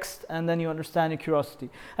context, and then you understand your curiosity.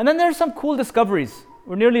 And then there are some cool discoveries.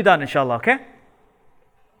 We're nearly done, inshallah, okay?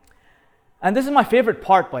 And this is my favorite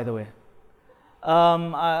part, by the way.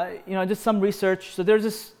 Just some research. So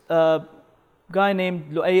there's guy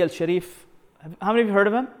named Lu'ay al-Sharif. How many of you heard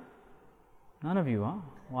of him? None of you, huh?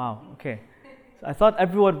 Wow, okay. I thought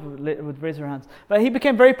everyone would raise their hands. But he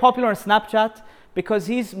became very popular on Snapchat because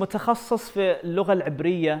he's متخصص في اللغة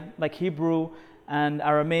العبرية, like Hebrew and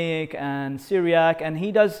Aramaic and Syriac, and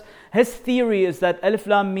his theory is that Alif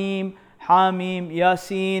Lam Mim, Ha Mim,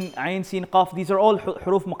 Yasin, Ain Sin Qaf, these are all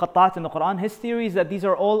huruf muqatta'at in the Quran. His theory is that these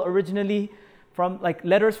are all originally from like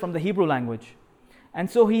letters from the Hebrew language. And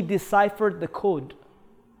so he deciphered the code.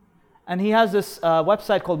 And he has this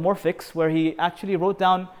website called Morphix where he actually wrote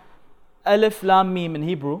down Alif Lam Mim in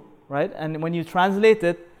Hebrew, right? And when you translate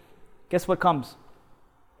it, guess what comes?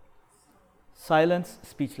 Silence,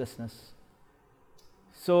 speechlessness.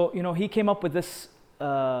 So, he came up with this,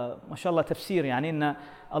 mashallah, tafsir. Yani,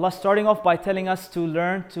 Allah starting off by telling us to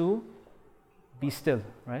learn to be still,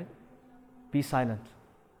 right? Be silent.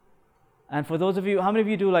 And for those of you, how many of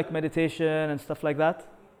you do like meditation and stuff like that?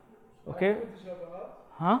 Okay?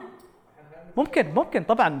 Huh? ممكن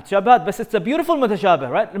طبعا متشابهات, but it's a beautiful mutashabih,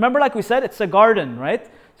 right? Remember, like we said, it's a garden, right?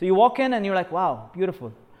 So you walk in and you're like, wow,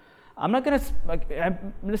 beautiful. I'm not going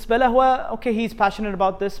to, okay, he's passionate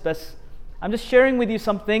about this, but I'm just sharing with you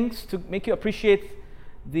some things to make you appreciate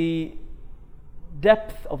the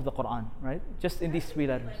depth of the Quran, right? Just in these three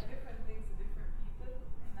letters. Like different things to different people.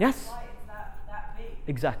 Yes. Why it's that big.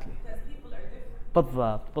 Exactly. Because people are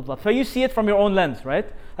different. بالضبط. So you see it from your own lens,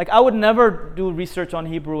 right? Like I would never do research on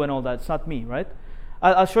Hebrew and all that. It's not me, right?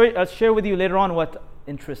 I'll share with you later on what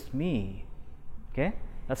interests me. Okay?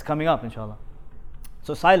 That's coming up, inshallah.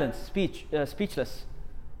 So silence, speechless.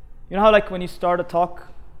 You know how like when you start a talk,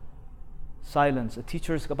 silence. A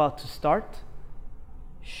teacher is about to start.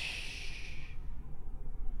 Shh.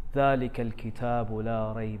 ذلك الكتاب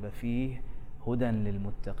لا ريب فيه هدى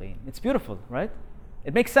للمتقين. It's beautiful, right?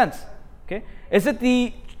 It makes sense. Okay? Is it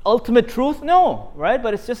the ultimate truth? No, right?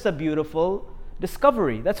 But it's just a beautiful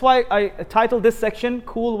discovery. That's why I titled this section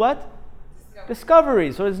Cool what?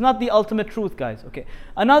 Discovery. So it's not the ultimate truth, guys. Okay.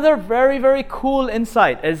 Another very, very cool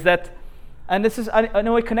insight is that, and this is, I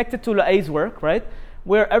know, it connected to Lu'ay's work, right?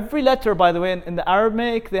 Where every letter, by the way, in the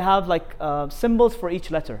Aramaic, they have like symbols for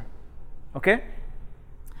each letter. Okay?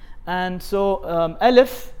 And so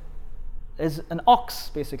Alif is an ox,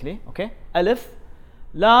 basically. Okay? Alif.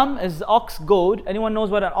 Lam is the ox goad. Anyone knows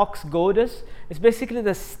what an ox goad is? It's basically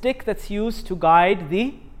the stick that's used to guide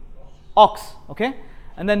the ox. Okay?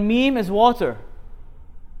 And then Mim is water.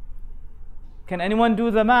 Can anyone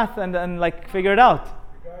do the math and like figure it out?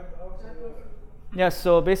 Yes,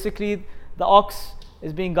 so basically the ox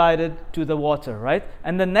is being guided to the water, right?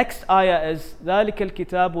 And the next ayah is ذَلِكَ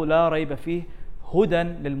الْكِتَابُ لَا رَيْبَ فِيهِ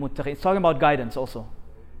هُدًى لِلْمُتَّقِينَ. It's talking about guidance also.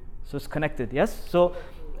 So it's connected, yes? So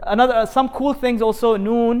some cool things also,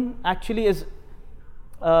 Noon actually is,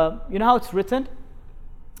 you know how it's written?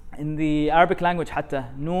 In the Arabic language, hatta,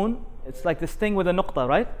 Noon, it's like this thing with a nuqta,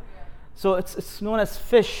 right? Yeah. So it's known as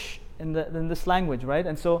fish in this language, right?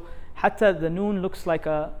 And so hatta, the Noon looks like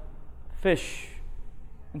a fish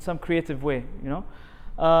in some creative way, you know?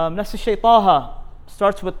 Nafs al-shay, Taha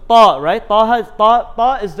starts with Ta, right?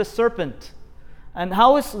 Ta is the serpent. And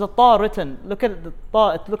how is the Ta written? Look at the Ta,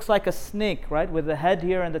 it looks like a snake, right? With the head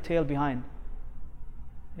here and the tail behind.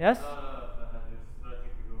 Yes?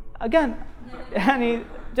 Again,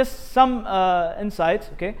 just some insights,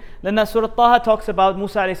 okay? Then Surah Taha talks about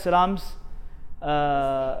Musa alayhi salam's,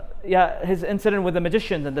 his incident with the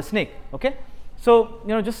magicians and the snake, okay? So,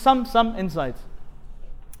 just some insights.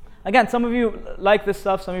 Again, some of you like this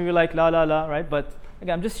stuff, some of you like la, right? But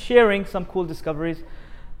again, I'm just sharing some cool discoveries.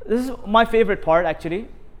 This is my favorite part, actually,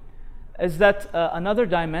 is that another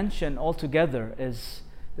dimension altogether is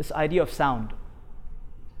this idea of sound.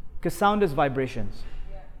 Because sound is vibrations.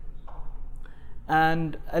 Yeah.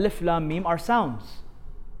 And Alif, Lam, Mim are sounds.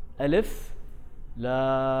 Alif,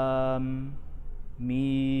 Lam,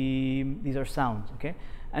 Mim, these are sounds, okay?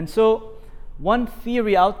 And so, one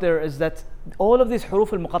theory out there is that all of these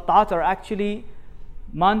huruf al-muqatta'at are actually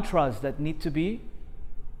mantras that need to be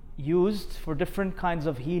used for different kinds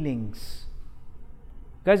of healings.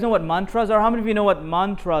 You guys know what mantras are? How many of you know what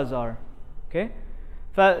mantras are? Okay?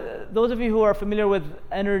 For those of you who are familiar with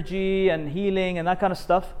energy and healing and that kind of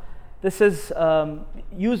stuff, this is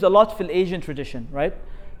used a lot in Asian tradition, right?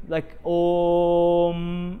 Like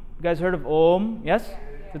Om. You guys heard of Om? Yes?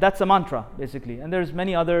 So that's a mantra, basically. And there's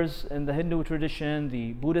many others in the Hindu tradition,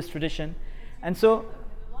 the Buddhist tradition. And so,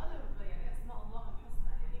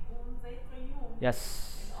 yes.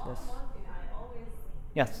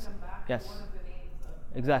 Yes.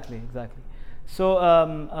 Exactly.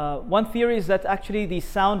 So one theory is that actually these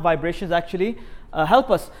sound vibrations actually help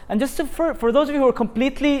us. And just for those of you who are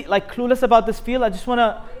completely like clueless about this field, I just want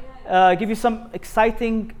to give you some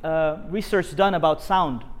exciting research done about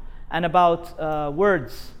sound and about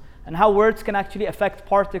words and how words can actually affect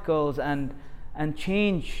particles and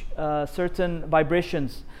change certain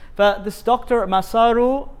vibrations. But this Dr.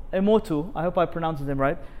 Masaru Emoto, I hope I pronounced his name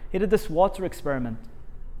right, he did this water experiment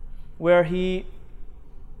where he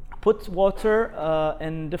put water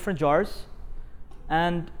in different jars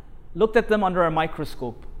and looked at them under a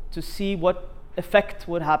microscope to see what effect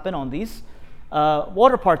would happen on these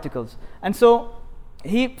water particles. And so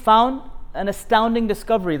he found an astounding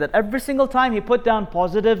discovery that every single time he put down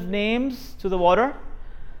positive names to the water,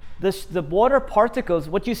 the water particles,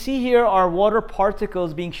 what you see here are water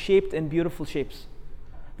particles being shaped in beautiful shapes.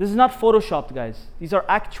 This is not photoshopped, guys. These are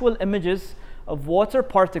actual images of water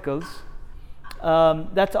particles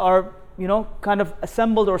that are, kind of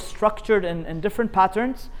assembled or structured in different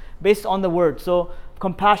patterns based on the word. So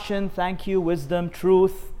compassion, thank you, wisdom,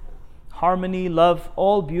 truth, harmony, love,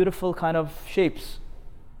 all beautiful kind of shapes.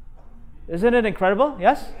 Isn't it incredible?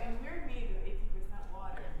 Yes? And we're made of 80%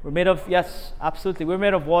 water. We're made of, yes, absolutely. We're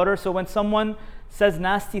made of water. So when someone says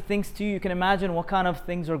nasty things to you, you can imagine what kind of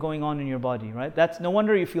things are going on in your body, right? That's no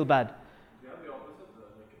wonder you feel bad.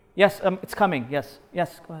 Yes, it's coming. Yes,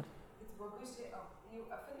 go ahead.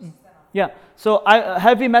 Yeah. So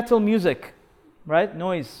heavy metal music, right?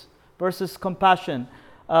 Noise versus compassion.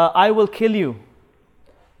 I will kill you.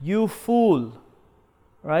 You fool,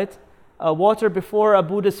 right? Water before a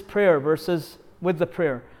Buddhist prayer versus with the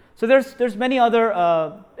prayer. So there's many other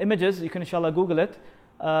images. You can inshallah Google it.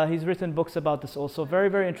 He's written books about this also. Very,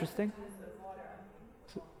 very interesting.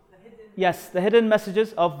 Yes, the hidden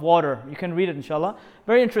messages of water. You can read it inshallah.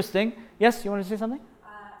 Very interesting. Yes, you want to say something?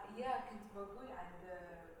 Yeah, كنت بقول عن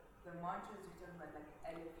the mantras you're talking about, like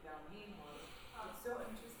Alif Lam Mim. It's so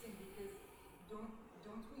interesting because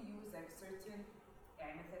don't we use like certain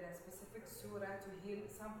مثلا specific surah to heal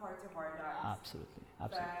some part of our lives? Absolutely.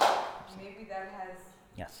 Maybe that has.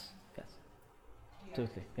 Yes.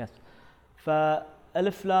 Absolutely. Yes.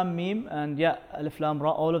 Alif Lam Mim and Alif Lam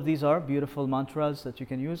Ra, all of these are beautiful mantras that you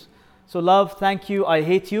can use. So love, thank you, I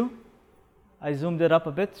hate you. I zoomed it up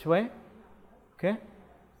a bit, شوي. Okay.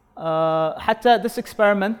 Hatta this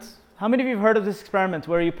experiment, how many of you have heard of this experiment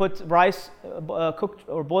where you put rice, cooked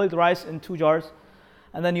or boiled rice in 2 jars,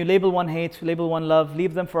 and then you label one hate, label one love,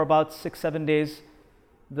 leave them for about 6-7 days.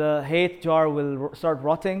 The hate jar will start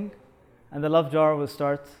rotting, and the love jar will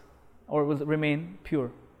start, or will remain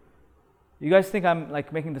pure. You guys think I'm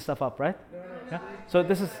like making this stuff up, right? Yeah? So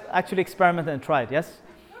this is actually experimented and tried, yes?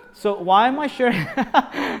 So why am I sharing?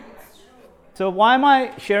 So why am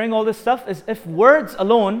I sharing all this stuff? Is if words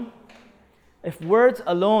alone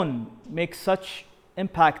make such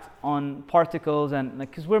impact on particles and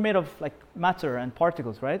because we're made of like matter and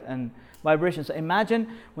particles, right? And vibrations. So imagine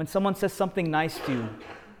when someone says something nice to you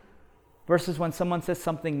versus when someone says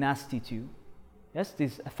something nasty to you. Yes,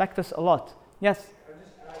 these affect us a lot. Yes. I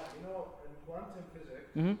just in quantum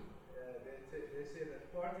physics, Mm-hmm. they say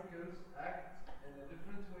that particles act in a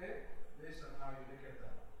different way based on how you look at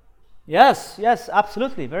them. Yes,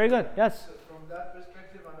 absolutely. Very good. Yes. So from that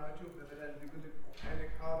perspective, أنا أشوف مثلا بيقول لك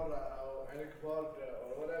عينك حارة أو عينك باردة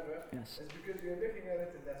or whatever. Yes. It's because you're looking at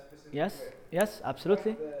it in that specific Yes. way. Yes,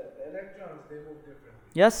 absolutely. But the electrons, they move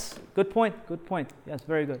differently. Yes, good point. Yes,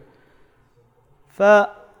 very good.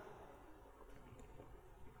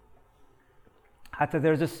 Hatta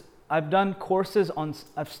there's this, I've done courses on,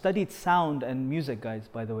 I've studied sound and music, guys,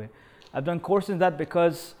 by the way. I've done courses in that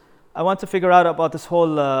because I want to figure out about this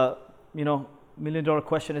whole, $1 million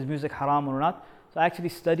question, is music haram or not? So I actually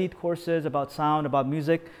studied courses about sound, about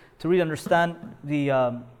music, to really understand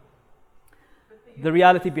the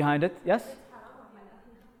reality behind it. Yes?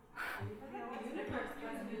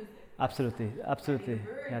 Absolutely.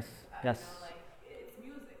 Yes. It's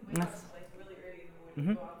music. Yes. Like really early in the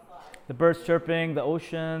morning, go outside. The birds chirping, the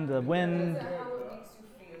ocean, the wind. How it makes you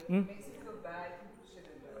feel. It makes you feel bad. You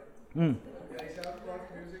shouldn't do it. Yeah, South Park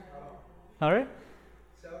music haram. All right.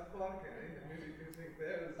 South Park, the music you think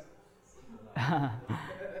there is.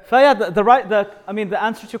 So yeah, the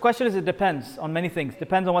answer to your question is it depends on many things.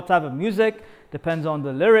 Depends on what type of music, depends on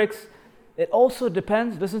the lyrics. It also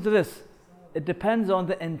depends, listen to this, it depends on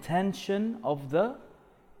the intention of the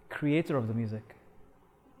creator of the music.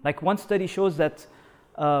 Like one study shows that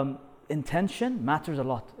intention matters a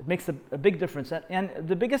lot. It makes a big difference. And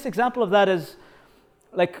the biggest example of that is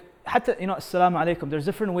like, Assalamu alaikum. There's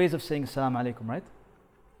different ways of saying Assalamu alaikum, right?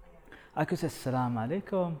 I could say Assalamu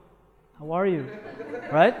alaikum. How are you?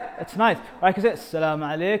 Right? It's nice. Or I could say Assalamu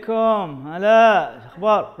alaikum. Ala,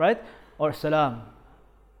 akhbar, right? Or salam.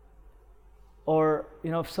 Or,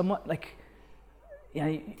 if someone, like,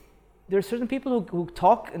 there are certain people who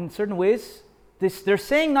talk in certain ways. They're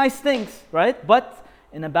saying nice things, right? But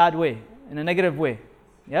in a bad way, in a negative way.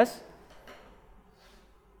 Yes?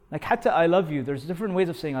 Like hatta I love you. There's different ways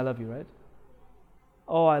of saying I love you, right?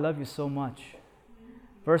 Oh, I love you so much.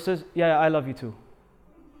 Versus, yeah, I love you too.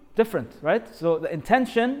 Different, right? So the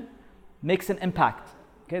intention makes an impact.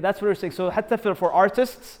 Okay, that's what we're saying. So hatta for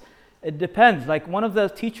artists, it depends. Like one of the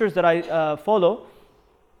teachers that I follow,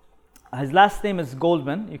 his last name is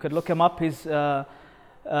Goldman. You could look him up. He's one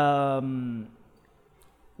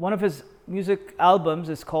of his music albums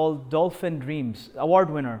is called Dolphin Dreams, award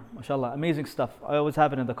winner, mashallah, amazing stuff. I always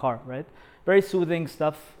have it in the car, right? Very soothing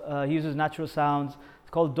stuff. He uses natural sounds. It's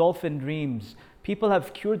called Dolphin Dreams. People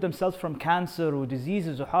have cured themselves from cancer or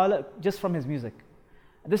diseases or just from his music.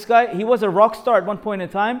 This guy, he was a rock star at one point in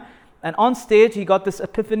time, and on stage he got this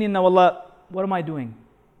epiphany, now Allah, what am I doing?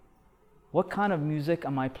 What kind of music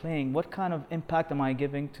am I playing? What kind of impact am I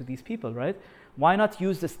giving to these people, right? Why not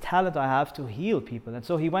use this talent I have to heal people? And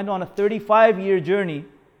so he went on a 35-year journey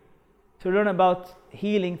to learn about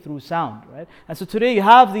healing through sound, right? And so today you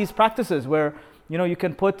have these practices where, you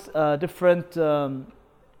can put different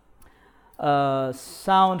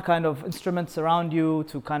sound kind of instruments around you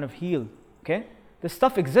to kind of heal, okay? This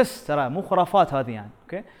stuff exists, ترى مو خرافات هذه يعني,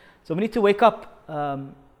 okay? So we need to wake up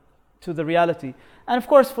to the reality. And of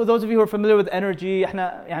course, for those of you who are familiar with energy,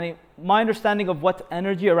 my understanding of what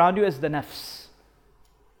energy around you is the nafs.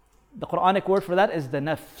 The Quranic word for that is the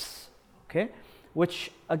nafs, okay?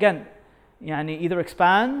 Which again, either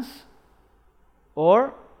expands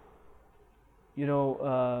or,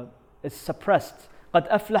 is suppressed. قد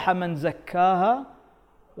أفلح من زكاها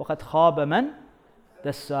وقد خاب من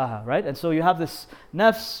دساها, right? And so you have this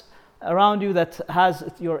nafs around you that has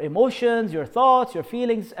your emotions, your thoughts, your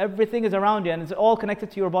feelings, everything is around you, and it's all connected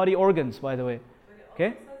to your body organs, by the way.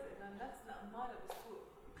 Okay?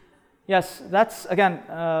 Yes, that's again,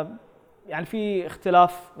 في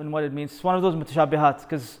اختلاف in what it means. It's one of those متشابهات,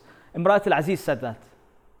 because Imrat al-Aziz said that.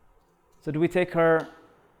 So do we take her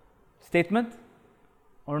statement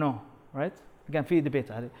or no, right? Again, في debate.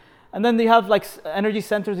 And then they have like energy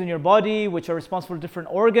centers in your body which are responsible for different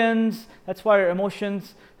organs. That's why your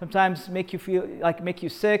emotions sometimes make you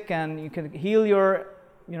sick, and you can heal your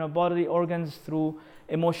bodily organs through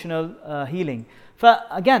emotional healing.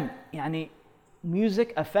 Again,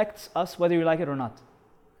 music affects us whether you like it or not.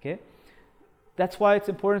 Okay? That's why it's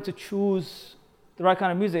important to choose the right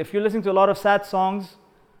kind of music. If you're listening to a lot of sad songs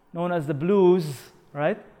known as the blues,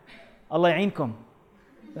 right? Allah ya'inkum.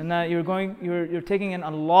 And you're taking in a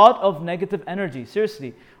lot of negative energy,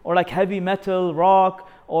 seriously. Or like heavy metal, rock,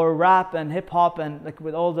 or rap and hip hop, and like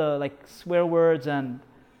with all the like swear words and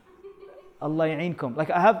Allah ya'inkum. Like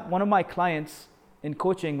I have one of my clients in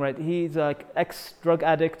coaching, right? He's like ex-drug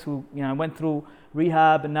addict who went through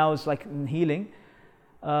rehab and now is like in healing.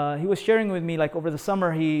 He was sharing with me like over the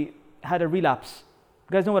summer he had a relapse.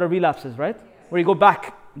 You guys know what a relapse is, right? Where you go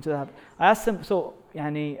back into that. I asked him, so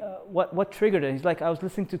what triggered it? He's like, I was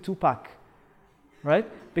listening to Tupac, right?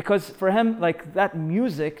 Because for him, like that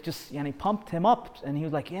music just pumped him up, and he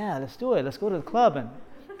was like, yeah, let's do it. Let's go to the club, and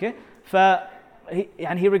okay.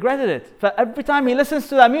 He regretted it. Every time he listens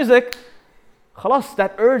to that music, خلاص,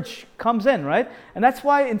 that urge comes in, right? And that's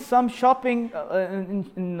why in some shopping,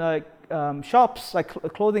 shops, like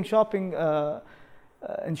clothing shopping,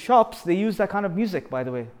 in shops, they use that kind of music, by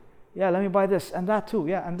the way. Yeah, let me buy this and that too.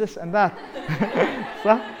 Yeah, and this and that.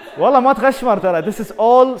 Wallah ma tghashmar tara. This is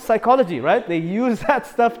all psychology, right? They use that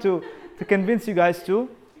stuff to convince you guys to.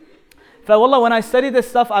 Wallah, when I studied this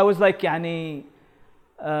stuff, I was like, I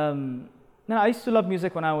used to love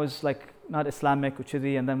music when I was like not Islamic,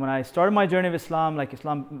 and then when I started my journey of Islam, like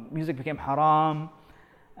Islam music became haram,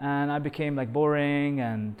 and I became like boring,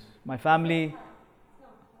 and my family.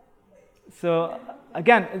 So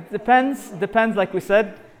again, it depends, like we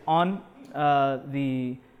said, on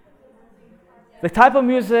the type of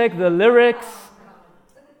music, the lyrics.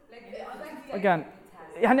 Again,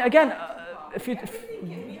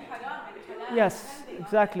 yes,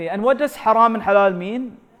 exactly. And what does haram and halal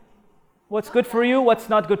mean? What's good for you, what's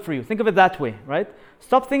not good for you. Think of it that way, right?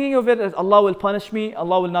 Stop thinking of it as Allah will punish me,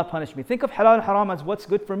 Allah will not punish me. Think of halal and haram as what's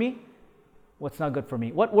good for me, what's not good for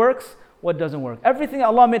me. What works, what doesn't work. Everything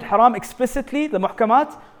Allah made haram explicitly, the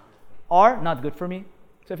muhkamat, are not good for me.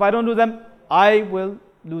 So if I don't do them, I will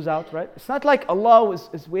lose out, right? It's not like Allah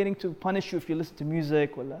is waiting to punish you if you listen to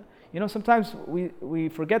music. Sometimes we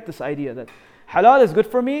forget this idea that halal is good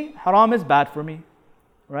for me, haram is bad for me,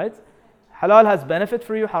 right? Halal has benefit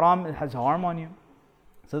for you, haram has harm on you.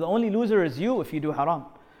 So the only loser is you if you do haram.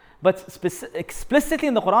 But explicitly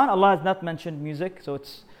in the Quran, Allah has not mentioned music. So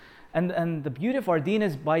it's And the beauty of our deen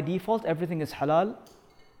is by default everything is halal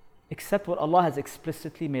except what Allah has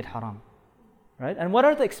explicitly made haram. Right? And what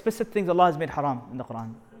are the explicit things Allah has made haram in the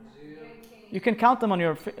Quran? You can count them on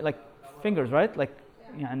your fingers, right? Like,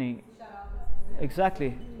 يعني,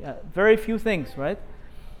 exactly. Yeah, very few things, right?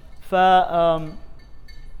 These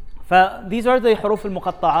are the huruf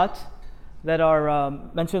al-muqatta'at that are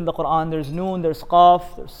mentioned in the Quran. There's noon, there's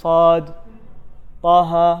qaf, there's sad,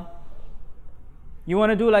 taha. You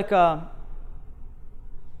want to do like a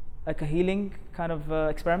healing kind of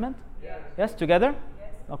experiment? Yes, together? Yes.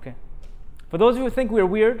 Okay. For those of you who think we're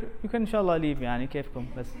weird, you can inshallah leave. يعني كيفكم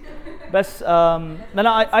بس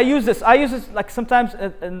I use this like sometimes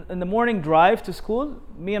in the morning drive to school.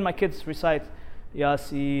 Me and my kids recite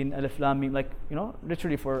Yasin, Alif Lam Mim, like, you know,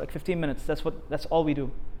 literally for like 15 minutes. That's all we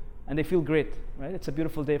do, and they feel great, right? It's a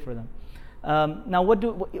beautiful day for them. Now,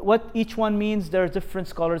 what each one means? There are different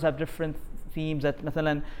scholars have different themes. That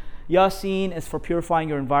مثلا Yasin is for purifying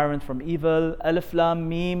your environment from evil. Alif Lam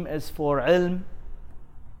Mim is for ilm,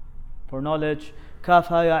 for knowledge. Kaf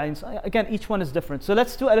ha ya ain. Again, each one is different. So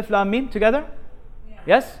let's do Alif Lam Mim together. Yeah.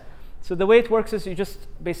 Yes. So the way it works is you just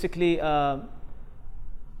basically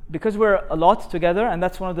because we're a lot together, and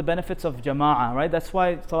that's one of the benefits of Jama'ah, right? That's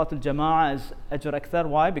why Salatul Jama'ah is Ajr Akthar.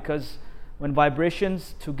 Why? Because when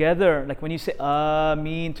vibrations together, like when you say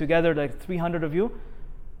Ameen together, like 300 of you,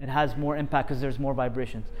 it has more impact because there's more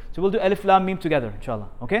vibrations. So we'll do Alif Lam Mim together, inshallah.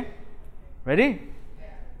 Okay? Ready?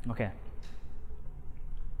 Yeah. Okay.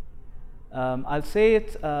 I'll say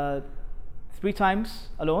it 3 times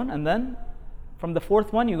alone, and then from the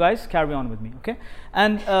 4th one, you guys carry on with me, okay?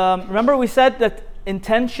 And remember, we said that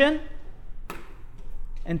intention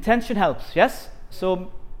helps, yes?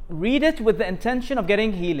 So read it with the intention of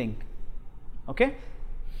getting healing, okay?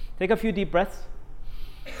 Take a few deep breaths.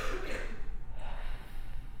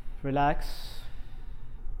 Relax.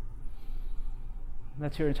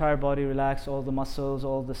 Let your entire body relax, all the muscles,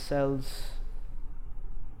 all the cells.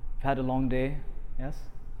 You've had a long day, yes?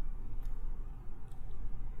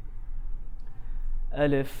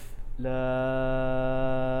 Alif Lam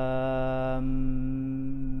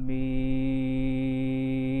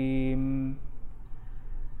Mim.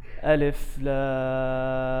 Alif Lam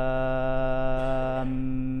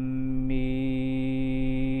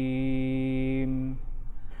Mim.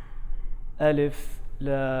 Alif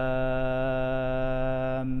Lam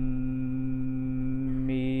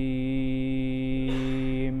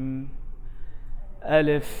Mim.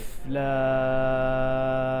 Alif Lam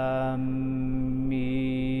Mim.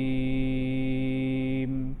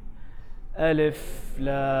 Alif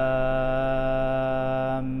Lam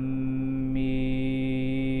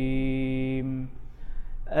Mim.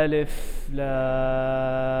 Alif Lam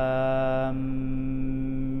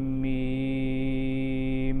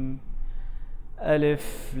Mim.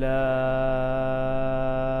 Alif Lam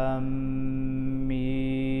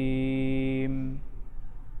Mim.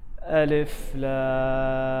 Alif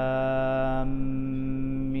Lam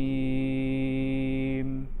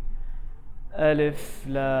Mim. Alif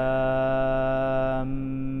Lam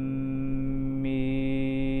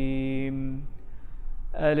Mim.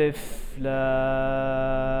 Alif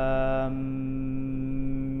Lam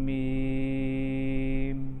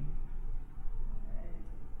Mim.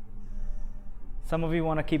 Some of you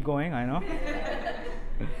want to keep going, I know.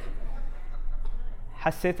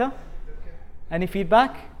 حسيتها? Any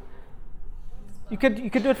feedback? You could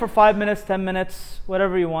do it for 5 minutes, 10 minutes,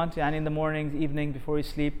 whatever you want. Yani in the morning, evening, before you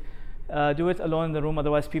sleep. Do it alone in the room,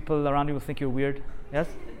 otherwise people around you will think you're weird. Yes?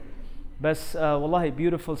 But wallahi,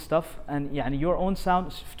 beautiful stuff. And yani your own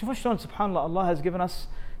sound. Subhanallah, Allah has given us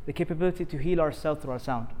the capability to heal ourselves through our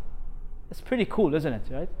sound. It's pretty cool, isn't it?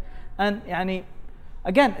 Right? And yani,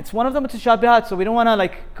 again, it's one of the mutashabihat, so we don't want to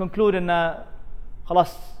like conclude in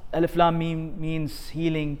khalas, Alif Lam Mim means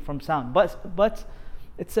healing from sound. But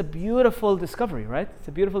it's a beautiful discovery, right? It's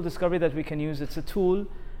a beautiful discovery that we can use. It's a tool.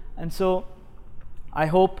 And so I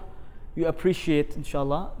hope you appreciate,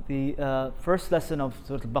 inshallah, the first lesson of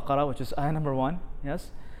Surah Al-Baqarah, which is ayah number 1.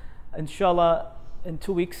 Yes? Inshallah, in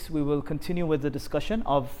 2 weeks, we will continue with the discussion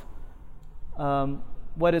of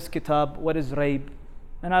what is kitab, what is raib.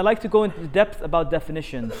 And I like to go into depth about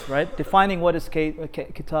definitions, right? Defining what is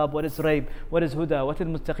kitab, what is raib, what is huda, what is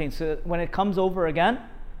muttaqeen. So when it comes over again,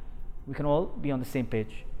 we can all be on the same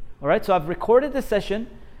page. All right, so I've recorded this session.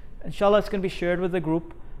 Inshallah, it's going to be shared with the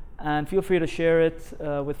group. And feel free to share it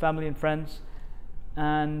with family and friends.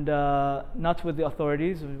 And not with the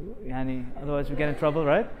authorities. Yani, otherwise we get in trouble,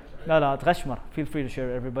 right? لا تغشمر. Feel free to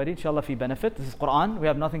share it, everybody. Inshallah, fi benefit. This is Quran. We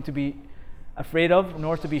have nothing to be afraid of,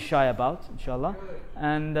 nor to be shy about, inshallah.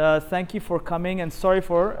 And thank you for coming. And sorry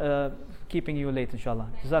for keeping you late, inshallah.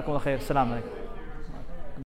 Jazakumullah khair. Assalamu alaikum.